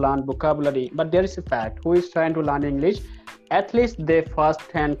 we have to learn vocabulary, but there is a fact, who is trying to learn English, at least they first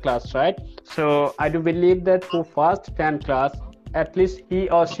 10 class, right? So I do believe that who first 10 class, at least he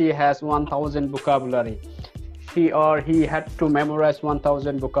or she has 1000 vocabulary. He or he had to memorize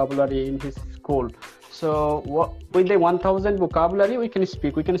 1000 vocabulary in his school. So with the 1000 vocabulary, we can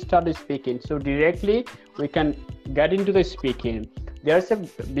speak. We can start speaking. So directly, we can get into the speaking. There's a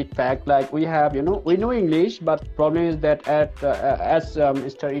big fact, like we have, we know English, but problem is that as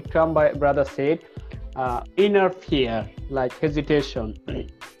Mr. Ikram brother said, inner fear, like hesitation.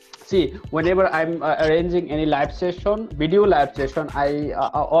 See, whenever I'm arranging any live session, video live session, I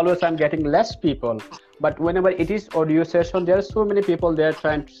always I'm getting less people. But whenever it is audio session, there are so many people there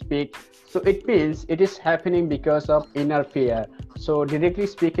trying to speak. So it means it is happening because of inner fear. So directly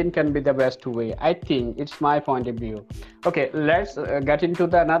speaking can be the best way. I think it's my point of view. Okay, let's get into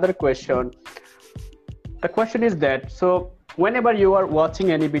the another question. The question is that, so whenever you are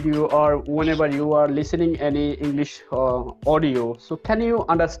watching any video or whenever you are listening any English audio, so can you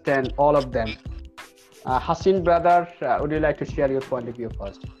understand all of them? Hassin brother, would you like to share your point of view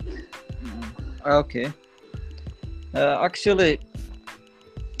first? Okay. Actually,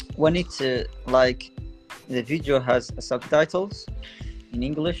 when it's like the video has subtitles in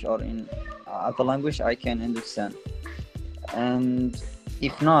English or in other language, I can understand. And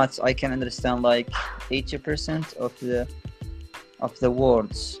if not, I can understand like 80% of the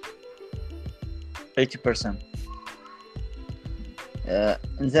words. 80%.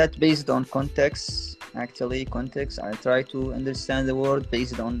 And that based on context. Actually, context. I try to understand the word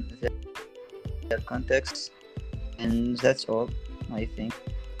based on their context, and that's all, I think.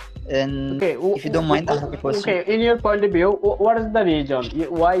 And okay, if you don't mind, I have a question. Okay, in your point of view, what is the reason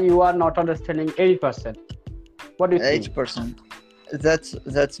why you are not understanding 80%? What do you think? 80%.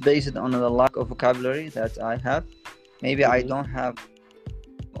 That's based on the lack of vocabulary that I have. Maybe I don't have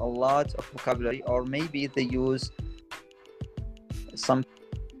a lot of vocabulary, or maybe they use some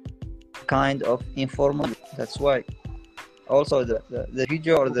kind of informal. That's why. Also, the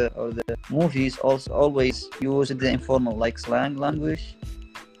video or the movies also always use the informal, like slang language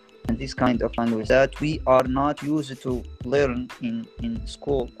and this kind of language that we are not used to learn in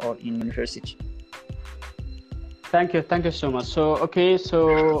school or in university. Thank you so much. So okay,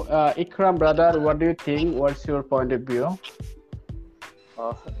 so Ikram brother, what do you think? What's your point of view?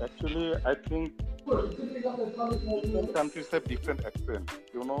 Actually, I think different countries have different accents.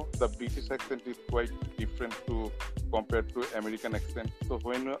 The British accent is quite different compared to American accent. So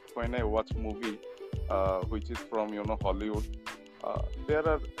when I watch movie, which is from Hollywood, there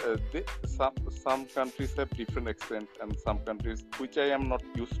are some countries have different accent, and some countries which I am not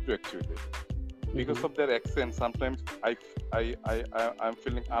used to actually. Because of their accent, sometimes I'm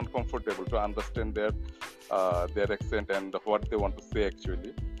feeling uncomfortable to understand their accent and what they want to say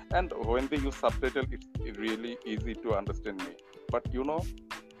actually. And when they use subtitle, it's really easy to understand me. But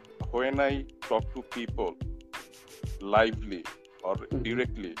when I talk to people lively or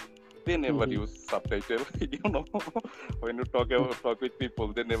directly, they never use subtitle. When you talk with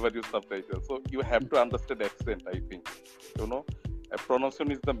people, they never use subtitle. So you have to understand accent, I think.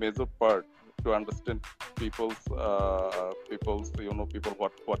 Pronunciation is the major part to understand people's people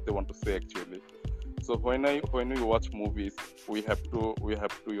what they want to say actually. So when we watch movies, we have to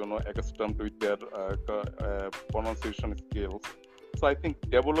accustomed with their pronunciation skills. So I think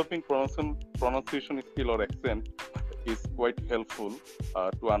developing pronunciation skill or accent is quite helpful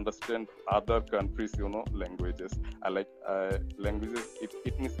to understand other countries' languages. Languages.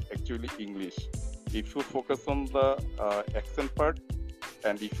 It means actually English. If you focus on the accent part,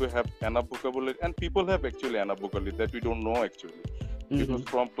 and if you have enough vocabulary, and people have actually enough vocabulary that we don't know actually. Because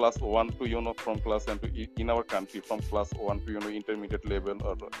from class 1 to from class and to in our country, from class 1 to intermediate level,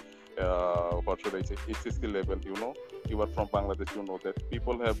 or what should I say, HSC level, you are from Bangladesh, that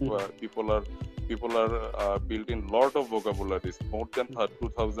people are built in lot of vocabularies, more than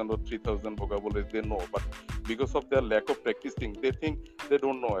 2,000 or 3,000 vocabularies they know, but because of their lack of practicing, they think they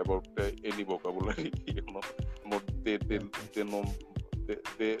don't know about any vocabulary. More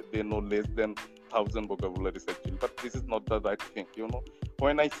they know less than 1,000 vocabularies actually, but this is not the right thing.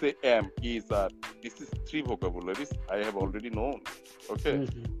 When I say am, is, are, this is 3 vocabularies I have already known. Okay,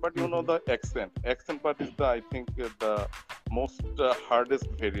 but the accent part is I think the most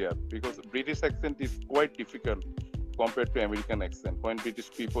hardest barrier, because British accent is quite difficult compared to American accent. When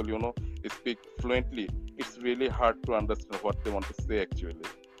British people speak fluently, it's really hard to understand what they want to say actually.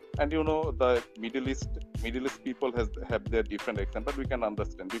 And the Middle East people have their different accent, but we can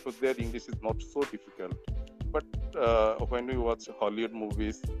understand because their English is not so difficult. But when we watch Hollywood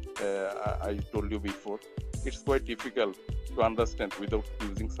movies, I told you before, it's quite difficult to understand without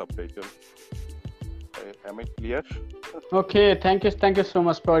using subtitles. Am I clear? Okay, thank you so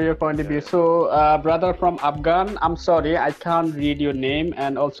much for your point of view. So, brother from Afghan, I'm sorry, I can't read your name,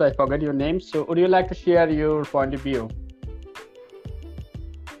 and also I forgot your name. So, would you like to share your point of view?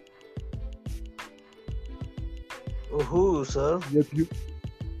 you, sir.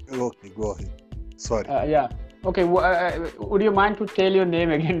 Okay, go ahead. Sorry. Yeah. Okay. Would you mind to tell your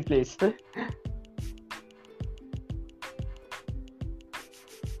name again, please?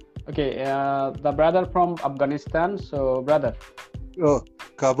 Okay. The brother from Afghanistan. So, brother. Oh,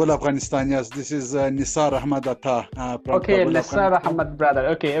 Kabul, Afghanistan. Yes, this is Nisar Ahmad Atta from Okay, Kabul, Nisar Afghanistan. Ahmad, brother.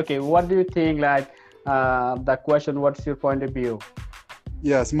 Okay. What do you think? Like the question. What's your point of view?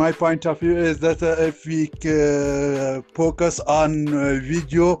 Yes, my point of view is that if we focus on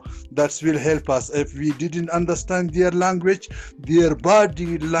video, that will help us. If we didn't understand their language, their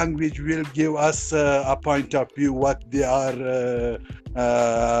body language will give us a point of view what they are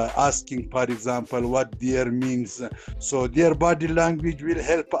asking, for example, what their means. So their body language will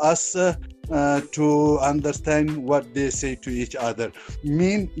help us to understand what they say to each other.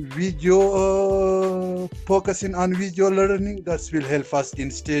 Video, focusing on video learning, that will help us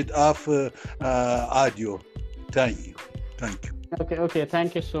instead of audio. Thank you. Okay.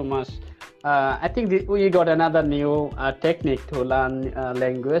 Thank you so much. I think we got another new technique to learn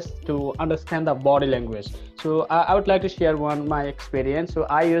language, to understand the body language. So I would like to share my experience. So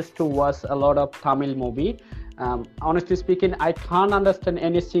I used to watch a lot of Tamil movie. Honestly speaking, I can't understand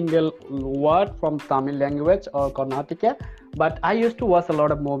any single word from Tamil language or Karnataka, but I used to watch a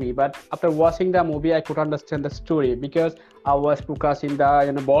lot of movie. But after watching the movie, I could understand the story because I was focusing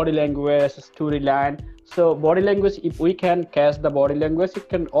the body language, storyline. So body language, if we can catch the body language, it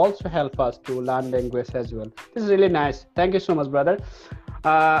can also help us to learn language as well. This is really nice. Thank you so much, brother.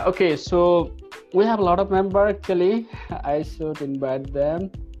 Okay, so we have a lot of members actually. I should invite them.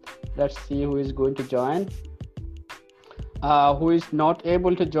 Let's see who is going to join. Who is not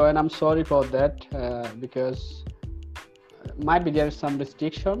able to join, I'm sorry for that, because might be there is some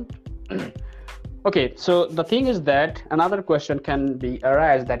restriction. Okay, so the thing is that another question can be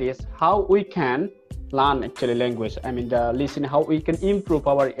arise, that is how we can learn actually language. I mean the listening, how we can improve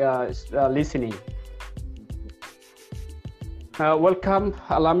our listening. Welcome,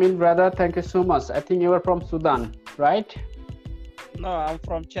 Alamin, brother. Thank you so much. I think you are from Sudan, right? No, I'm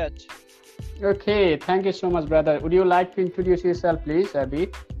from Chad. Okay, thank you so much, brother. Would you like to introduce yourself, please, a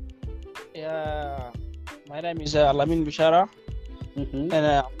bit? Yeah, my name is Alamin Bishara, and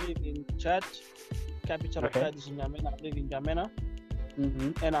I live in Chad. Capital of Chad is in N'Djamena. I live in N'Djamena,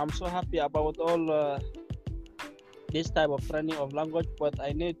 and I'm so happy about all this type of training of language. But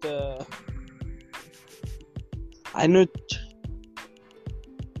I need to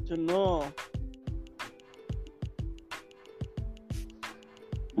know.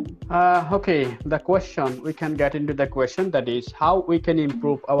 Okay, the question, we can get into the question, that is how we can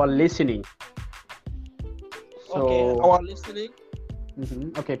improve our listening. So, okay, our listening.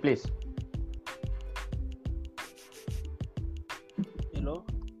 Okay, please. Hello.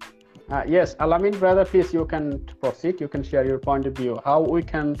 Yes, Alamin, brother, please, you can proceed. You can share your point of view. How we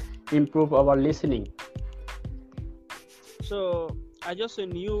can improve our listening. So I just saw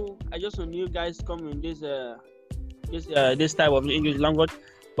new guys come in this type of English language.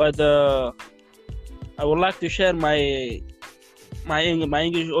 But I would like to share my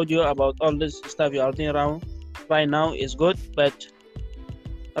English audio about all this stuff you are doing around right now is good, but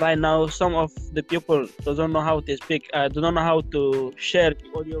right now some of the people don't know how to speak, do not know how to share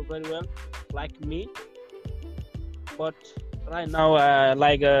the audio very well, like me. But right now,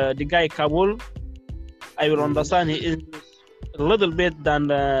 like the guy Kabul, I will understand he is a little bit than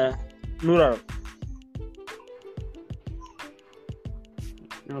Nurar.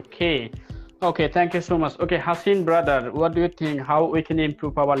 Okay, thank you so much. Okay, Hassin, brother, what do you think? How we can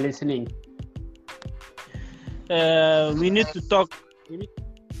improve our listening? We need to talk.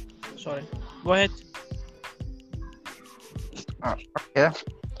 Sorry, go ahead. Okay.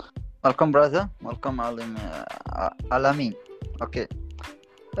 Welcome, brother. Welcome, Alamin. Okay.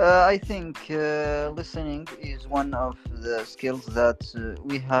 I think listening is one of the skills that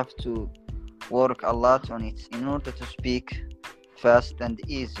we have to work a lot on it in order to speak fast and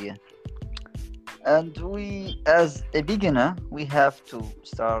easier. And we, as a beginner, we have to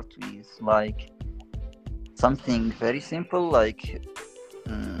start with like something very simple, like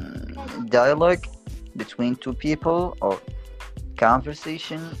dialogue between two people or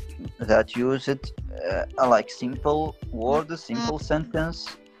conversation that use it like simple words, simple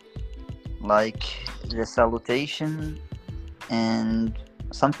sentence, like the salutation and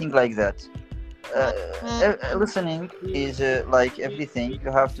something like that. Listening is like everything.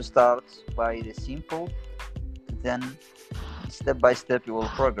 You have to start by the simple, then step by step you will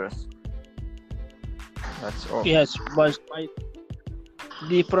progress. That's all. Yes, but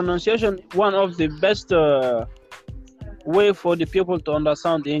the pronunciation, one of the best way for the people to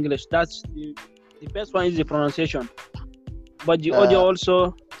understand the English. That's the best one is the pronunciation. but the audio Uh,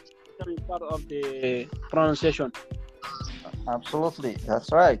 also becoming part of the pronunciation. Absolutely,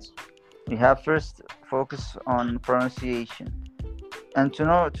 that's right. We have first focus on pronunciation, and to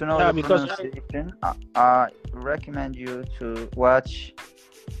know Yeah, the because pronunciation, I recommend you to watch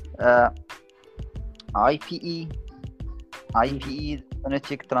uh, IPE IPE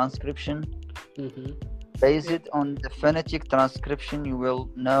phonetic transcription. Mhm. Based on the phonetic transcription, you will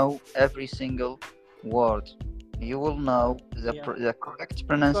know every single word. You will know yeah, the correct because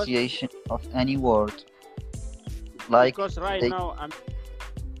pronunciation of any word. Like because right they. now I'm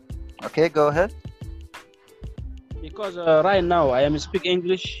Okay, go ahead. because right now I am speak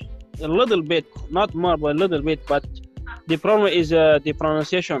English a little bit, not more, but a little bit. But the problem is the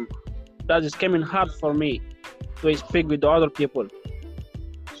pronunciation. That is coming hard for me to speak with the other people.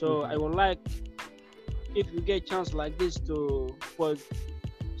 So I would like, if you get chance like this, to for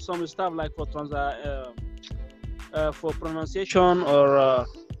some stuff like for pronunciation or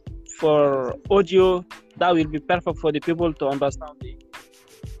for audio, that will be perfect for the people to understand the.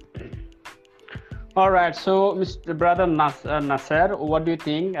 All right, so Mr. Brother Nasser, what do you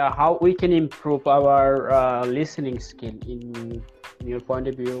think? How we can improve our listening skill in your point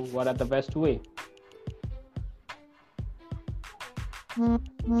of view? What are the best way?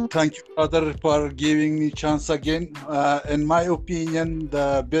 Thank you, brother, for giving me chance again. In my opinion,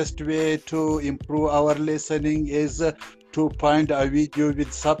 the best way to improve our listening is to find a video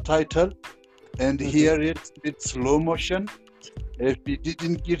with subtitle and hear it with slow motion. If we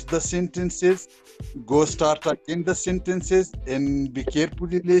didn't get the sentences, go start again the sentences and be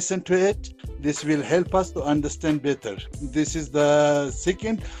carefully listen to it. This will help us to understand better. This is the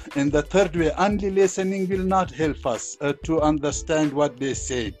second. And the third way, only listening will not help us to understand what they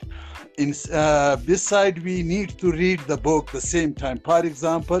said. Beside, we need to read the book the same time. For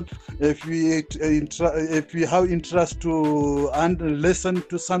example, if we have interest to listen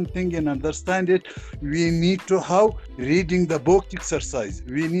to something and understand it, we need to have reading the book exercise.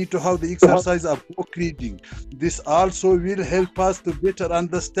 We need to have the exercise of book reading. This also will help us to better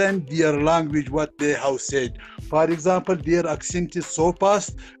understand their language, what they have said. For example, their accent is so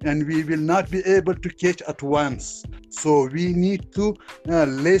fast and we will not be able to catch at once. So we need to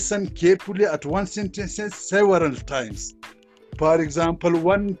listen carefully at one sentence several times. For example,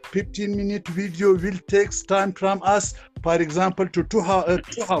 one 15-minute video will take time from us, for example, to 2 hours.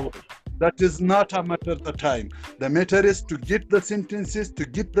 That is not a matter of the time. The matter is to get the sentences, to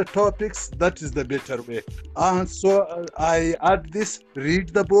get the topics. That is the better way. And so I add this, read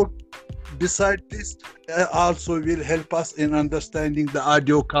the book. Beside this, also will help us in understanding the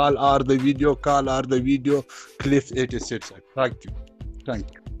audio call or the video call or the video clips, etc. Thank you.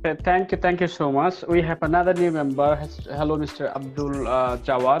 Thank you. Okay, thank you so much. We have another new member. Hello, Mr. Abdul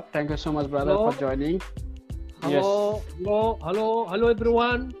Jawad. Thank you so much, brother, Hello. for joining. Hello,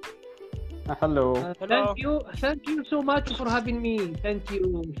 everyone. Hello. Thank you so much for having me. Thank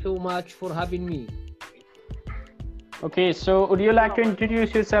you so much for having me. Okay, so would you like to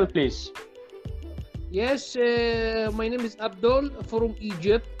introduce yourself, please? Yes, my name is Abdul from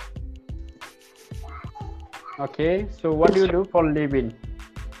Egypt. Okay, so what do you do for living?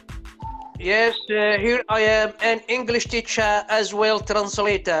 Yes, here I am an English teacher as well,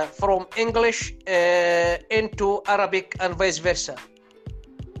 translator from English into Arabic and vice versa.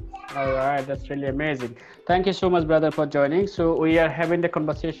 All right, that's really amazing. Thank you so much, brother, for joining. So we are having the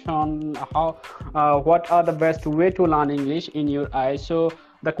conversation what are the best way to learn English in your eyes. So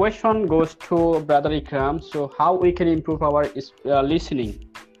the question goes to brother Ikram. So how we can improve our listening?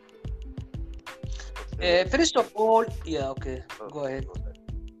 First of all, okay, go ahead.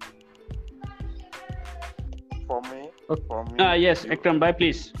 For me, yes, Ikram, bye,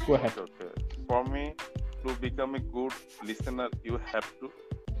 please go ahead. Okay. For me, to become a good listener, you have to.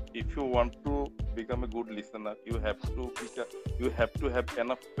 If you want to become a good listener, you have to have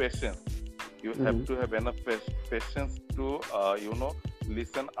enough patience. You have to have enough patience to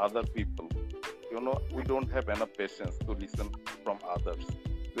listen other people. We don't have enough patience to listen from others.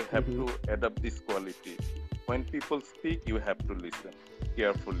 You have to adapt this quality. When people speak, you have to listen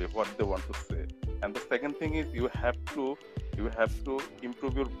carefully what they want to say. And the second thing is you have to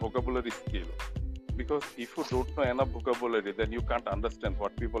improve your vocabulary skill. Because if you don't know enough vocabulary, then you can't understand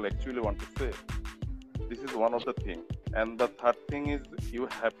what people actually want to say. This is one of the things. And the third thing is you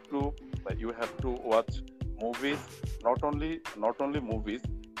have to watch movies. Not only movies.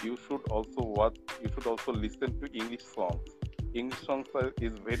 You should also listen to English songs. English songs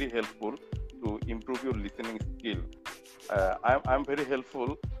is very helpful to improve your listening skill. I'm very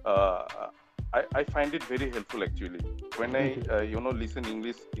helpful. I find it very helpful actually when I listen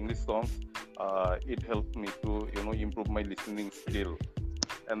English songs. it helped me to improve my listening skill.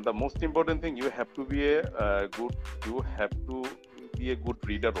 And the most important thing, you have to be a good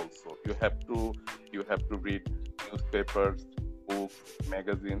reader also. You have to read newspapers, books,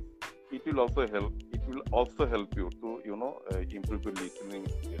 magazines. It will also help you to improve your listening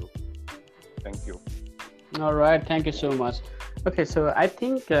skill. Thank you. All right, thank you so much. Okay, so I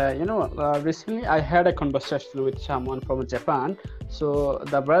think recently I had a conversation with someone from Japan. So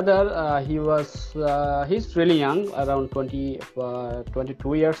the brother, he's really young, around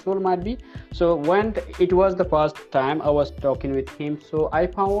 22 years old might be. So when it was the first time I was talking with him, so I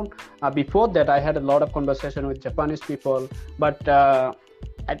found before that I had a lot of conversation with Japanese people, but the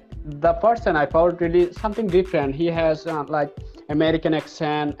person I found really something different. He has like American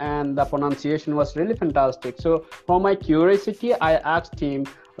accent, and the pronunciation was really fantastic. So for my curiosity, I asked him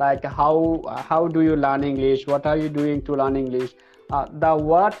like, how do you learn English? What are you doing to learn English? The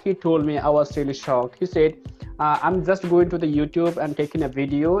word he told me, I was really shocked. He said, I'm just going to the YouTube and taking a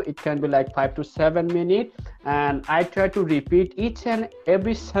video. It can be like 5 to 7 minutes, and I try to repeat each and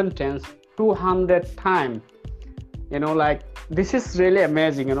every sentence 200 times. Like, this is really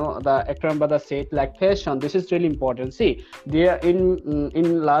amazing. The Akram brother said, like, passion, this is really important. See, there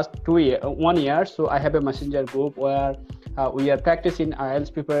in last 1 year, so I have a messenger group where we are practicing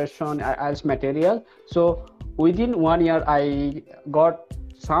IELTS preparation, IELTS material. So within 1 year, I got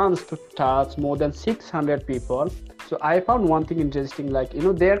chance to touch more than 600 people. So I found one thing interesting, like,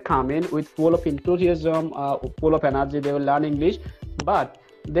 they're coming with full of enthusiasm, full of energy. They will learn English, but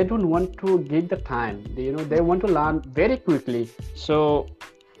they don't want to give the time. They want to learn very quickly. So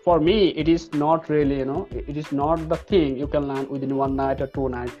for me, it is not really, it is not the thing you can learn within 1 night or 2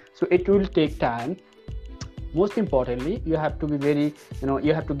 nights. So it will take time. Most importantly, you have to be very,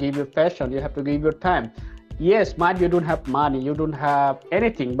 you have to give your passion, you have to give your time. Yes, might you don't have money, you don't have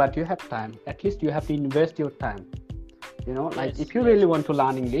anything, but you have time. At least you have to invest your time. Like, if you really want to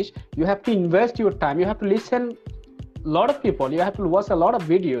learn English, you have to invest your time. You have to listen a lot of people, you have to watch a lot of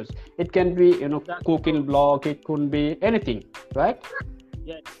videos. It can be cooking blog, it could be anything, right?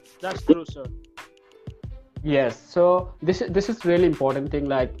 Yeah, that's true, sir. Yes, so this is really important thing.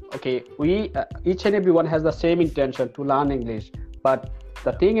 Like, okay, we each and everyone has the same intention to learn English, but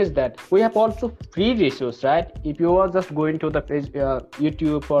the thing is that we have also free resources, right? If you are just going to the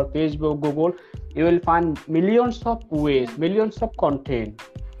YouTube or Facebook, Google, you will find millions of ways, millions of content.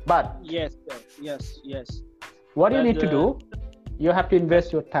 But yes, sir. Yes. What you need to do, you have to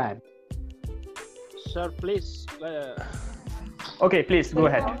invest your time. Sir, please. Okay, please go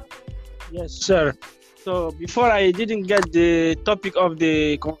ahead. Yes, sir. So before, I didn't get the topic of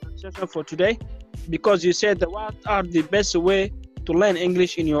the conversation for today, because you said what are the best way to learn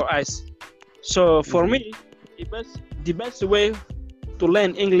English in your eyes. So for me, the best way to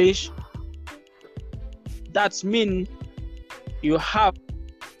learn English, that's mean you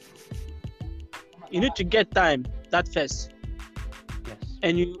need to get time, that first. Yes.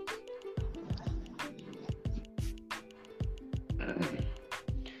 And you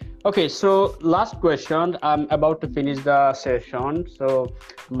okay, so last question. I'm about to finish the session. So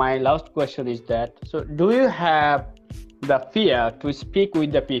my last question is that, so do you have the fear to speak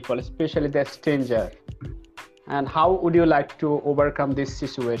with the people, especially the stranger? And how would you like to overcome this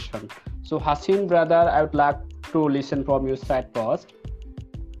situation? So Hasim brother, I would like to listen from your side first.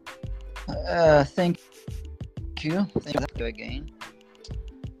 Thank you again.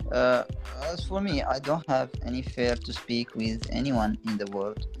 As for me, I don't have any fear to speak with anyone in the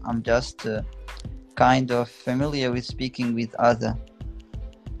world. I'm just kind of familiar with speaking with other,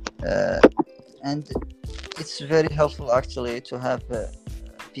 and it's very helpful actually to have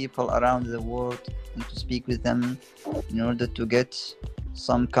people around the world and to speak with them in order to get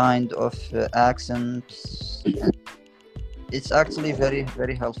some kind of accent. It's actually very,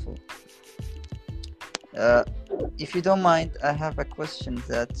 very helpful. If you don't mind, I have a question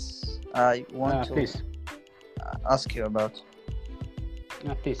that I want to ask you about.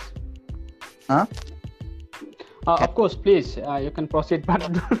 Please. Huh? Of course, please. You can proceed, but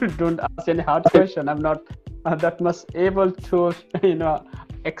don't ask any hard question. I'm not that much able to,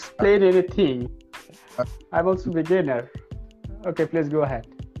 explain anything. I'm also beginner. Okay, please go ahead.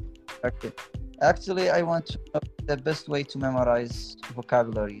 Okay. Actually, I want to know the best way to memorize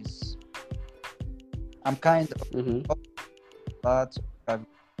vocabularies. I'm kind of but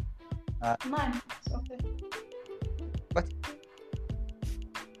Mine. Okay. But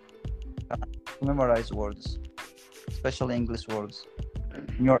to memorize words, especially English words.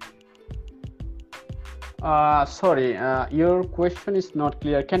 Sorry, your question is not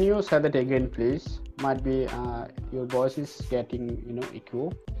clear. Can you say that again, please? Might be your voice is getting,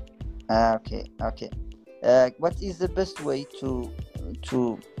 echo. Okay, okay. What is the best way to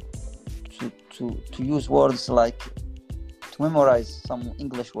to use words like to memorize some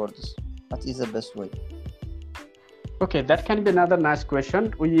English words? What is the best way? Okay, that can be another nice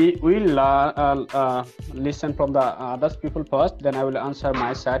question. We will listen from the others people first, then I will answer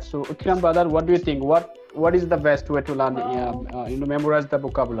my side. So, Ikram brother, what do you think? What is the best way to learn, memorize the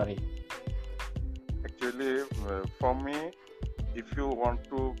vocabulary? Actually, for me, if you want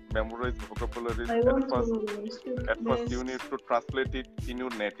to memorize vocabulary, I want to at first you need to translate it in your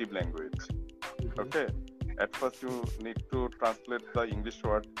native language. Okay. At first you need to translate the English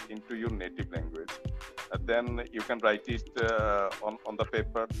word into your native language. Then you can write it on the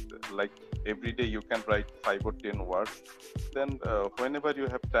paper. Like every day you can write 5 or 10 words. Then whenever you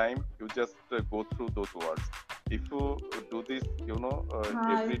have time, you just go through those words. If you do this,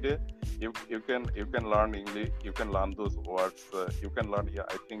 every day, you can learn English. You can learn those words. You can learn. Yeah,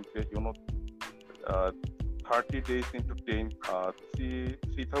 I think 30 days into 10,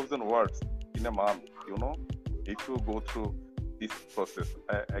 3,000 words in a month. If you go through this process.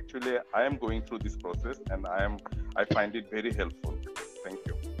 I am going through this process, and I find it very helpful. Thank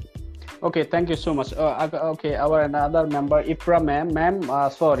you. Okay, thank you so much. Okay, our another member, Ifra ma'am.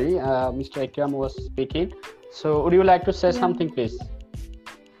 Sorry, Mr. Ikram was speaking. So, would you like to say something, please?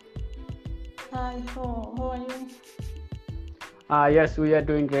 Hi, how are you? Yes, we are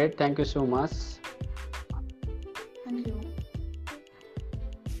doing great. Thank you so much. Thank you.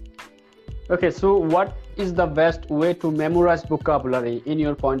 Okay, so what is the best way to memorize vocabulary in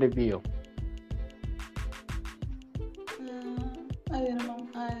your point of view? I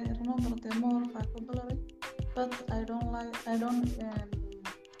remember the more vocabulary, but I don't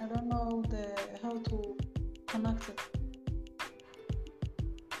know how to connect it.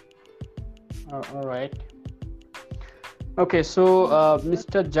 All right. Okay, so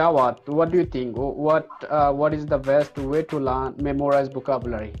Mr. Jawad, what do you think? What is the best way to memorize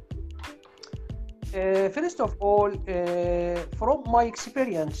vocabulary? First of all, from my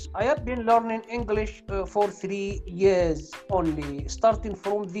experience, I have been learning English for 3 years only, starting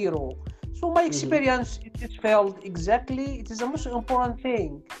from zero. So my experience, it felt exactly, it is the most important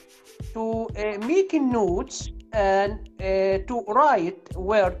thing to making notes and to write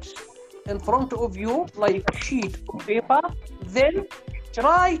words in front of you like a sheet of paper, then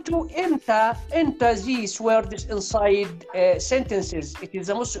try to enter these words inside sentences. It is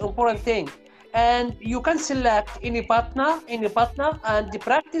the most important thing. And you can select any partner and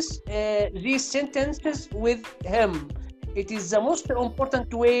practice these sentences with him. It is the most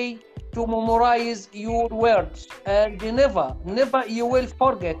important way to memorize your words, and never you will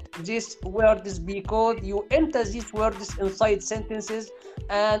forget these words because you enter these words inside sentences,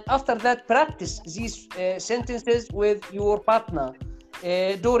 and after that practice these sentences with your partner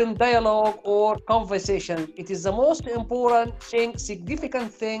during dialogue or conversation. It is the most important thing,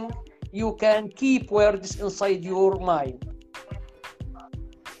 significant thing. You can keep words inside your mind.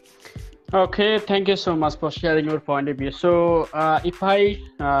 Okay, thank you so much for sharing your point of view. So, if I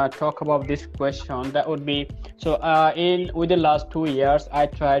talk about this question, that would be so. With the last 2 years, I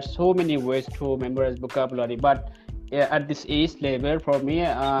tried so many ways to memorize vocabulary, but at this age level, for me,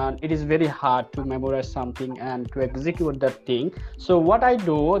 it is very hard to memorize something and to execute that thing. So, what I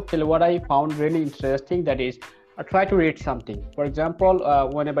do, till what I found really interesting, that is, try to read something. For example,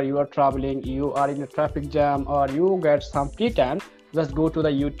 whenever you are traveling, you are in a traffic jam, or you get some free time, just go to the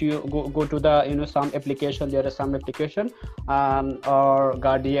YouTube, go to the some application. There is some application, or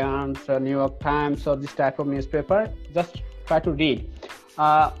Guardian, New York Times, or this type of newspaper. Just try to read.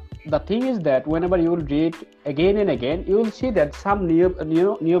 The thing is that whenever you will read again and again, you will see that some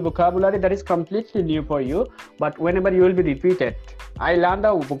new vocabulary that is completely new for you. But whenever you will be repeated, I learned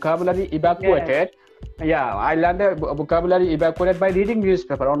the vocabulary evacuated. Yeah, I learned the vocabulary evacuated by reading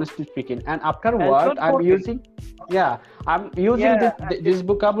newspaper, honestly speaking. And afterward, I'm using this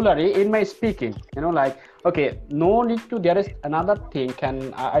vocabulary in my speaking. Like, okay, no need to. There is another thing.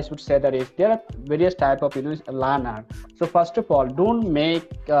 I should say that is there are various type of learner. So first of all, don't make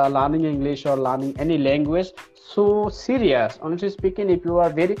learning English or learning any language so serious. Honestly speaking, if you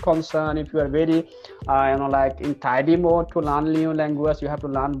are very concerned, if you are very like in tidy mode to learn new language, you have to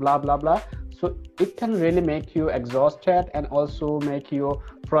learn blah blah blah. So it can really make you exhausted and also make you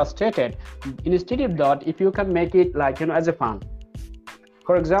frustrated. Instead of that, if you can make it like as a fun,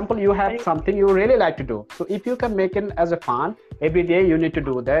 For example, you have something you really like to do. So if you can make it as a fun, every day you need to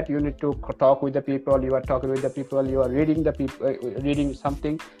do that. You need to talk with the people. You are talking with the people. You are reading the people, reading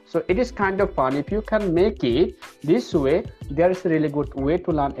something. So it is kind of fun. If you can make it this way, there is a really good way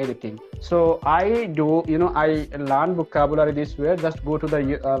to learn anything. So I do, I learn vocabulary this way. Just go to the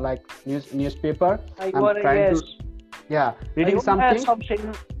like newspaper. Reading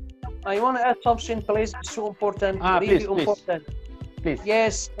something. I want to add something, please. It's so important. Really important. Please.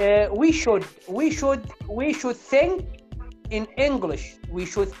 Yes, we should think in English. We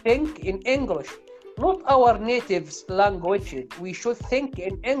should think in English, not our native language. We should think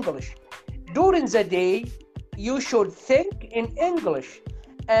in English. During the day, you should think in English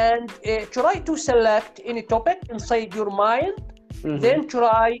and try to select any topic inside your mind. Then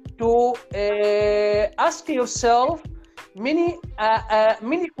try to ask yourself many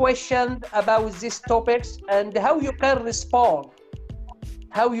questions about these topics and how you can respond.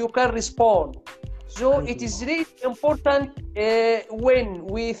 So it is really important when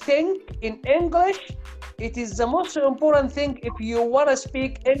we think in English. It is the most important thing if you want to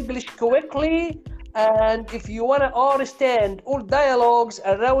speak English quickly, and if you want to understand all dialogues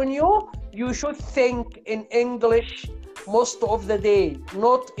around you, you should think in English most of the day,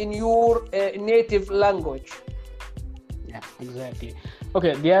 not in your native language. Yeah, exactly.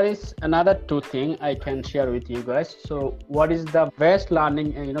 Okay, there is another two things I can share with you guys. So what is the best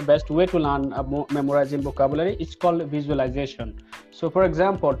learning, best way to learn memorizing vocabulary? It's called visualization. So for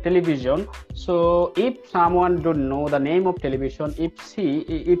example, television. So if someone don't know the name of television, if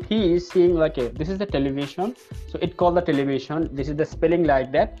he is seeing like this is the television, so it called the television, this is the spelling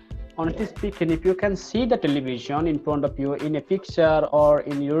like that. Honestly speaking, if you can see the television in front of you in a picture or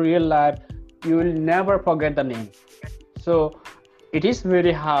in your real life, you will never forget the name. So it is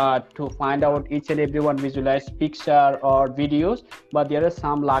very hard to find out each and every one visualized picture or videos, but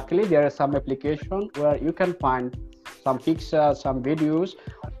luckily there are some applications where you can find some pictures, some videos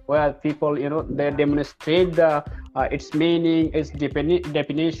where people, they demonstrate its meaning, its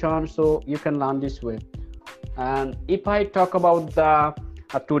definition, so you can learn this way. And if I talk about the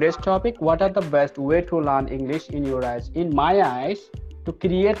today's topic, what are the best way to learn English in your eyes? In my eyes, to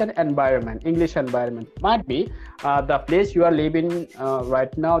create an environment, English environment. Might be the place you are living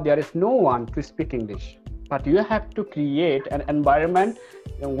right now, there is no one to speak English, but you have to create an environment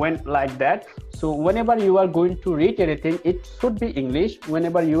when like that. So whenever you are going to read anything, it should be English.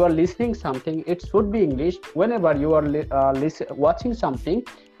 Whenever you are listening something, it should be English. Whenever you are watching something,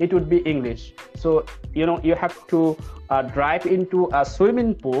 it would be English. So you have to drive into a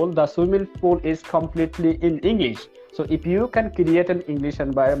swimming pool. The swimming pool is completely in English. So if you can create an English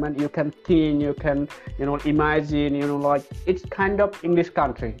environment, you can think, you can, imagine, like it's kind of English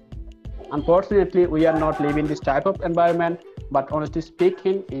country. Unfortunately, we are not living this type of environment, but honestly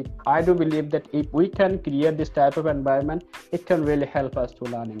speaking, I do believe that if we can create this type of environment, it can really help us to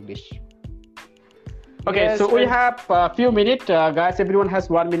learn English. Okay, yes, so we have a few minutes. Guys, everyone has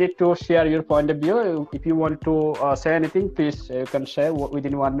 1 minute to share your point of view. If you want to say anything, please, you can share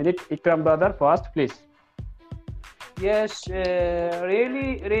within 1 minute. Ikram brother, first, please. Yes,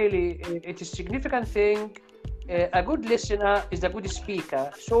 really, it is a significant thing. A good listener is a good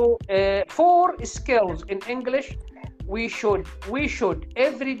speaker. So, for skills in English, we should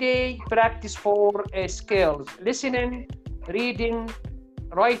every day practice 4 skills: listening, reading,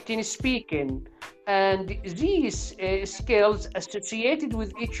 writing, speaking. And these skills associated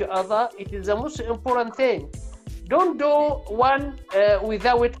with each other, it is the most important thing. Don't do one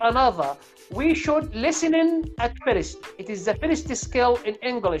without another. We should listening at first. It is the first skill in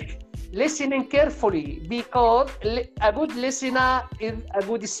English. Listening carefully, because a good listener is a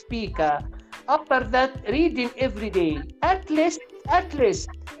good speaker. After that, reading every day, at least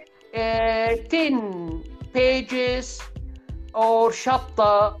 10 pages or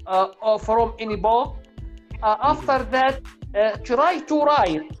chapter from any book. After that, try to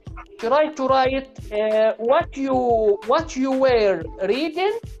write what you were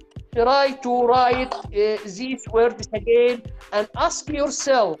reading. Try to write these words again and ask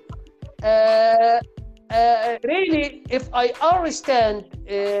yourself, really, if I understand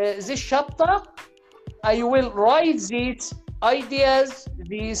this chapter, I will write these ideas,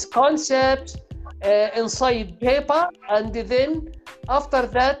 these concepts inside paper, and then after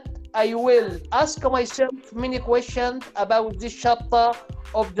that I will ask myself many questions about this chapter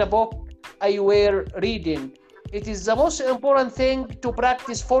of the book I were reading. It is the most important thing to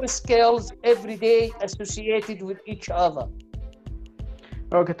practice 4 skills every day associated with each other.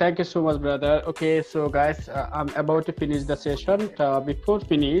 Okay, thank you so much, brother. Okay, so guys, I'm about to finish the session. Before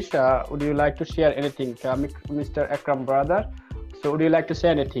finish, would you like to share anything, Mr. Akram, brother? So would you like to say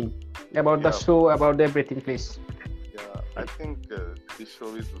anything about the Yeah. show, about everything, please? Yeah, I think this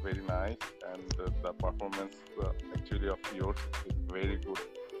show is very nice, and the performance actually of yours is very good.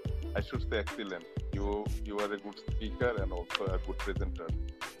 I should say excellent. You are a good speaker and also a good presenter.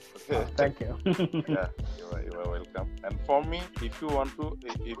 Okay. Thank you. Yeah, you are welcome. And for me, if you want to,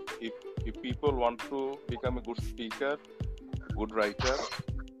 if people want to become a good speaker, good writer,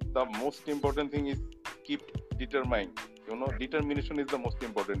 the most important thing is keep determined. You know, determination is the most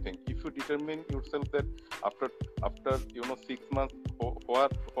important thing. If you determine yourself that after 6 months,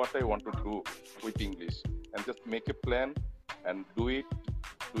 what I want to do with English, and just make a plan and do it.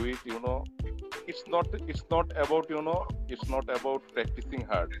 You know, it's not about it's not about practicing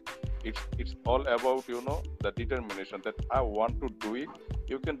hard. It's all about the determination that I want to do it.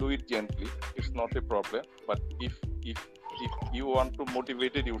 You can do it gently. It's not a problem. But if you want to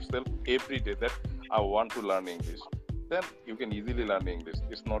motivate yourself every day that I want to learn English, then you can easily learn English.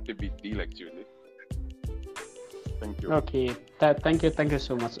 It's not a big deal actually. Thank you. Okay, thank you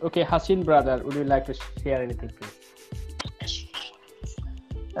so much. Okay, Hasin brother, would you like to share anything, please?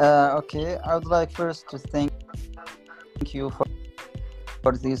 Okay, I would like first to thank you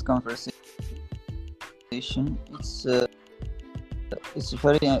for this conversation. It's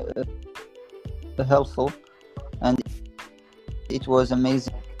very helpful, and it was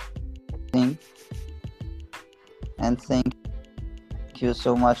amazing. And thank you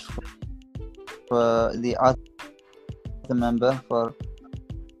so much for the other member for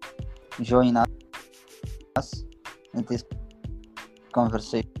joining us in this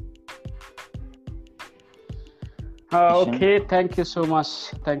conversation. Okay, thank you so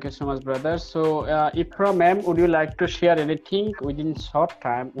much, brother. So, Ipra ma'am, would you like to share anything within short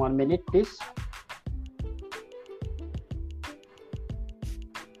time? 1 minute, please.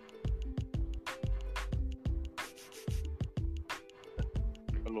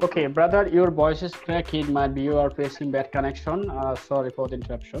 Okay, brother, your voice is cracking. Might be you are facing bad connection. Sorry for the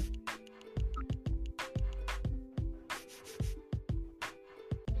interruption.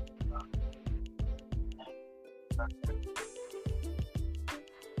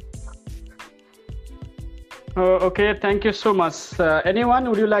 Okay, thank you so much. Anyone,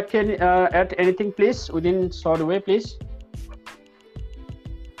 would you like to add anything, please, within short way, please?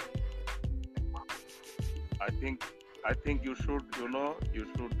 I think you should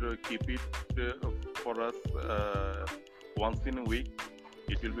keep it for us once in a week.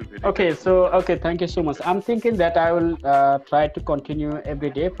 It will be very Okay, so thank you so much. I'm thinking that I will try to continue every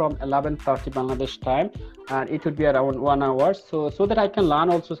day from 11:30 Bangladesh time, and it would be around 1 hour, so that I can learn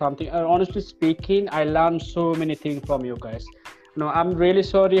also something. Honestly speaking, I learned so many things from you guys. No, I'm really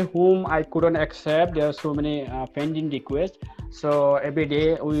sorry whom I couldn't accept. There are so many pending requests. So every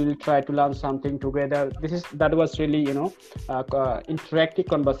day we will try to learn something together. That was really interactive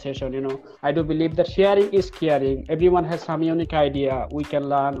conversation. I do believe that sharing is caring. Everyone has some unique idea. We can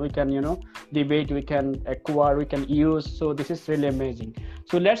learn. We can debate. We can acquire. We can use. So this is really amazing.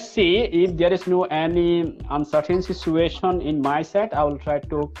 So let's see if there is no any uncertain situation in my side. I will try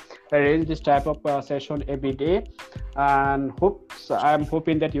to arrange this type of session every day, and I'm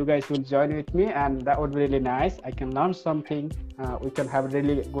hoping that you guys will join with me, and that would be really nice. I can learn something. We can have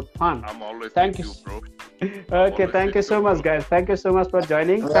really good fun. I'm always thank you, bro. Okay, thank you so much, guys. Thank you so much for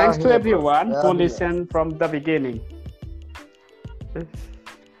joining. Thanks to everyone who listened from the beginning.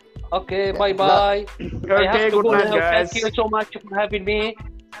 Okay, bye bye. Okay, good night, guys. Thank you so much for having me.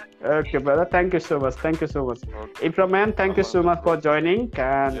 Okay, brother. Thank you so much. Thank you so much. Ifra man, thank you so much for joining,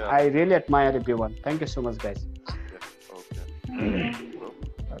 and I really admire everyone. Thank you so much, guys.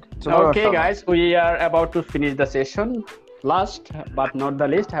 Okay, guys, we are about to finish the session. Last but not the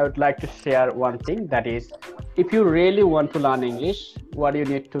least, I would like to share one thing, that is, if you really want to learn English, what you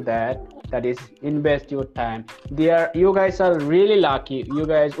need to that is invest your time. You guys are really lucky. You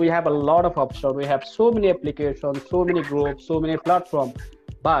guys, we have a lot of options. We have so many applications, so many groups, so many platforms.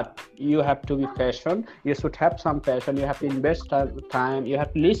 But you have to be patient. You should have some passion. You have to invest time. You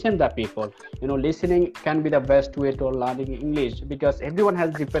have to listen to people. Listening can be the best way to learning English, because everyone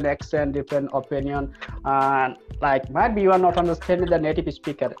has different accent, different opinion. Might be you are not understanding the native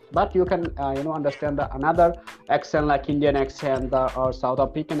speaker, but you can understand another accent, like Indian accent or South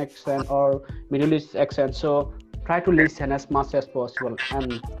African accent or Middle East accent. So try to listen as much as possible.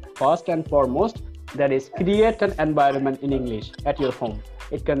 And first and foremost, that is, create an environment in English at your home.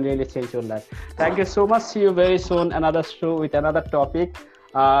 It can really change your life. Thank you so much. See you very soon. Another show with another topic.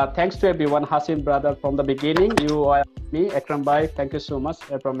 Thanks to everyone. Hasim brother from the beginning. You are me, Akram Bhai. Thank you so much,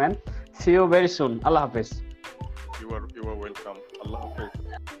 Akram man. See you very soon. Allah Hafiz. You are welcome. Allah Hafiz.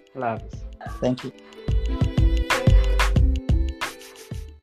 Allah Hafiz. Thank you.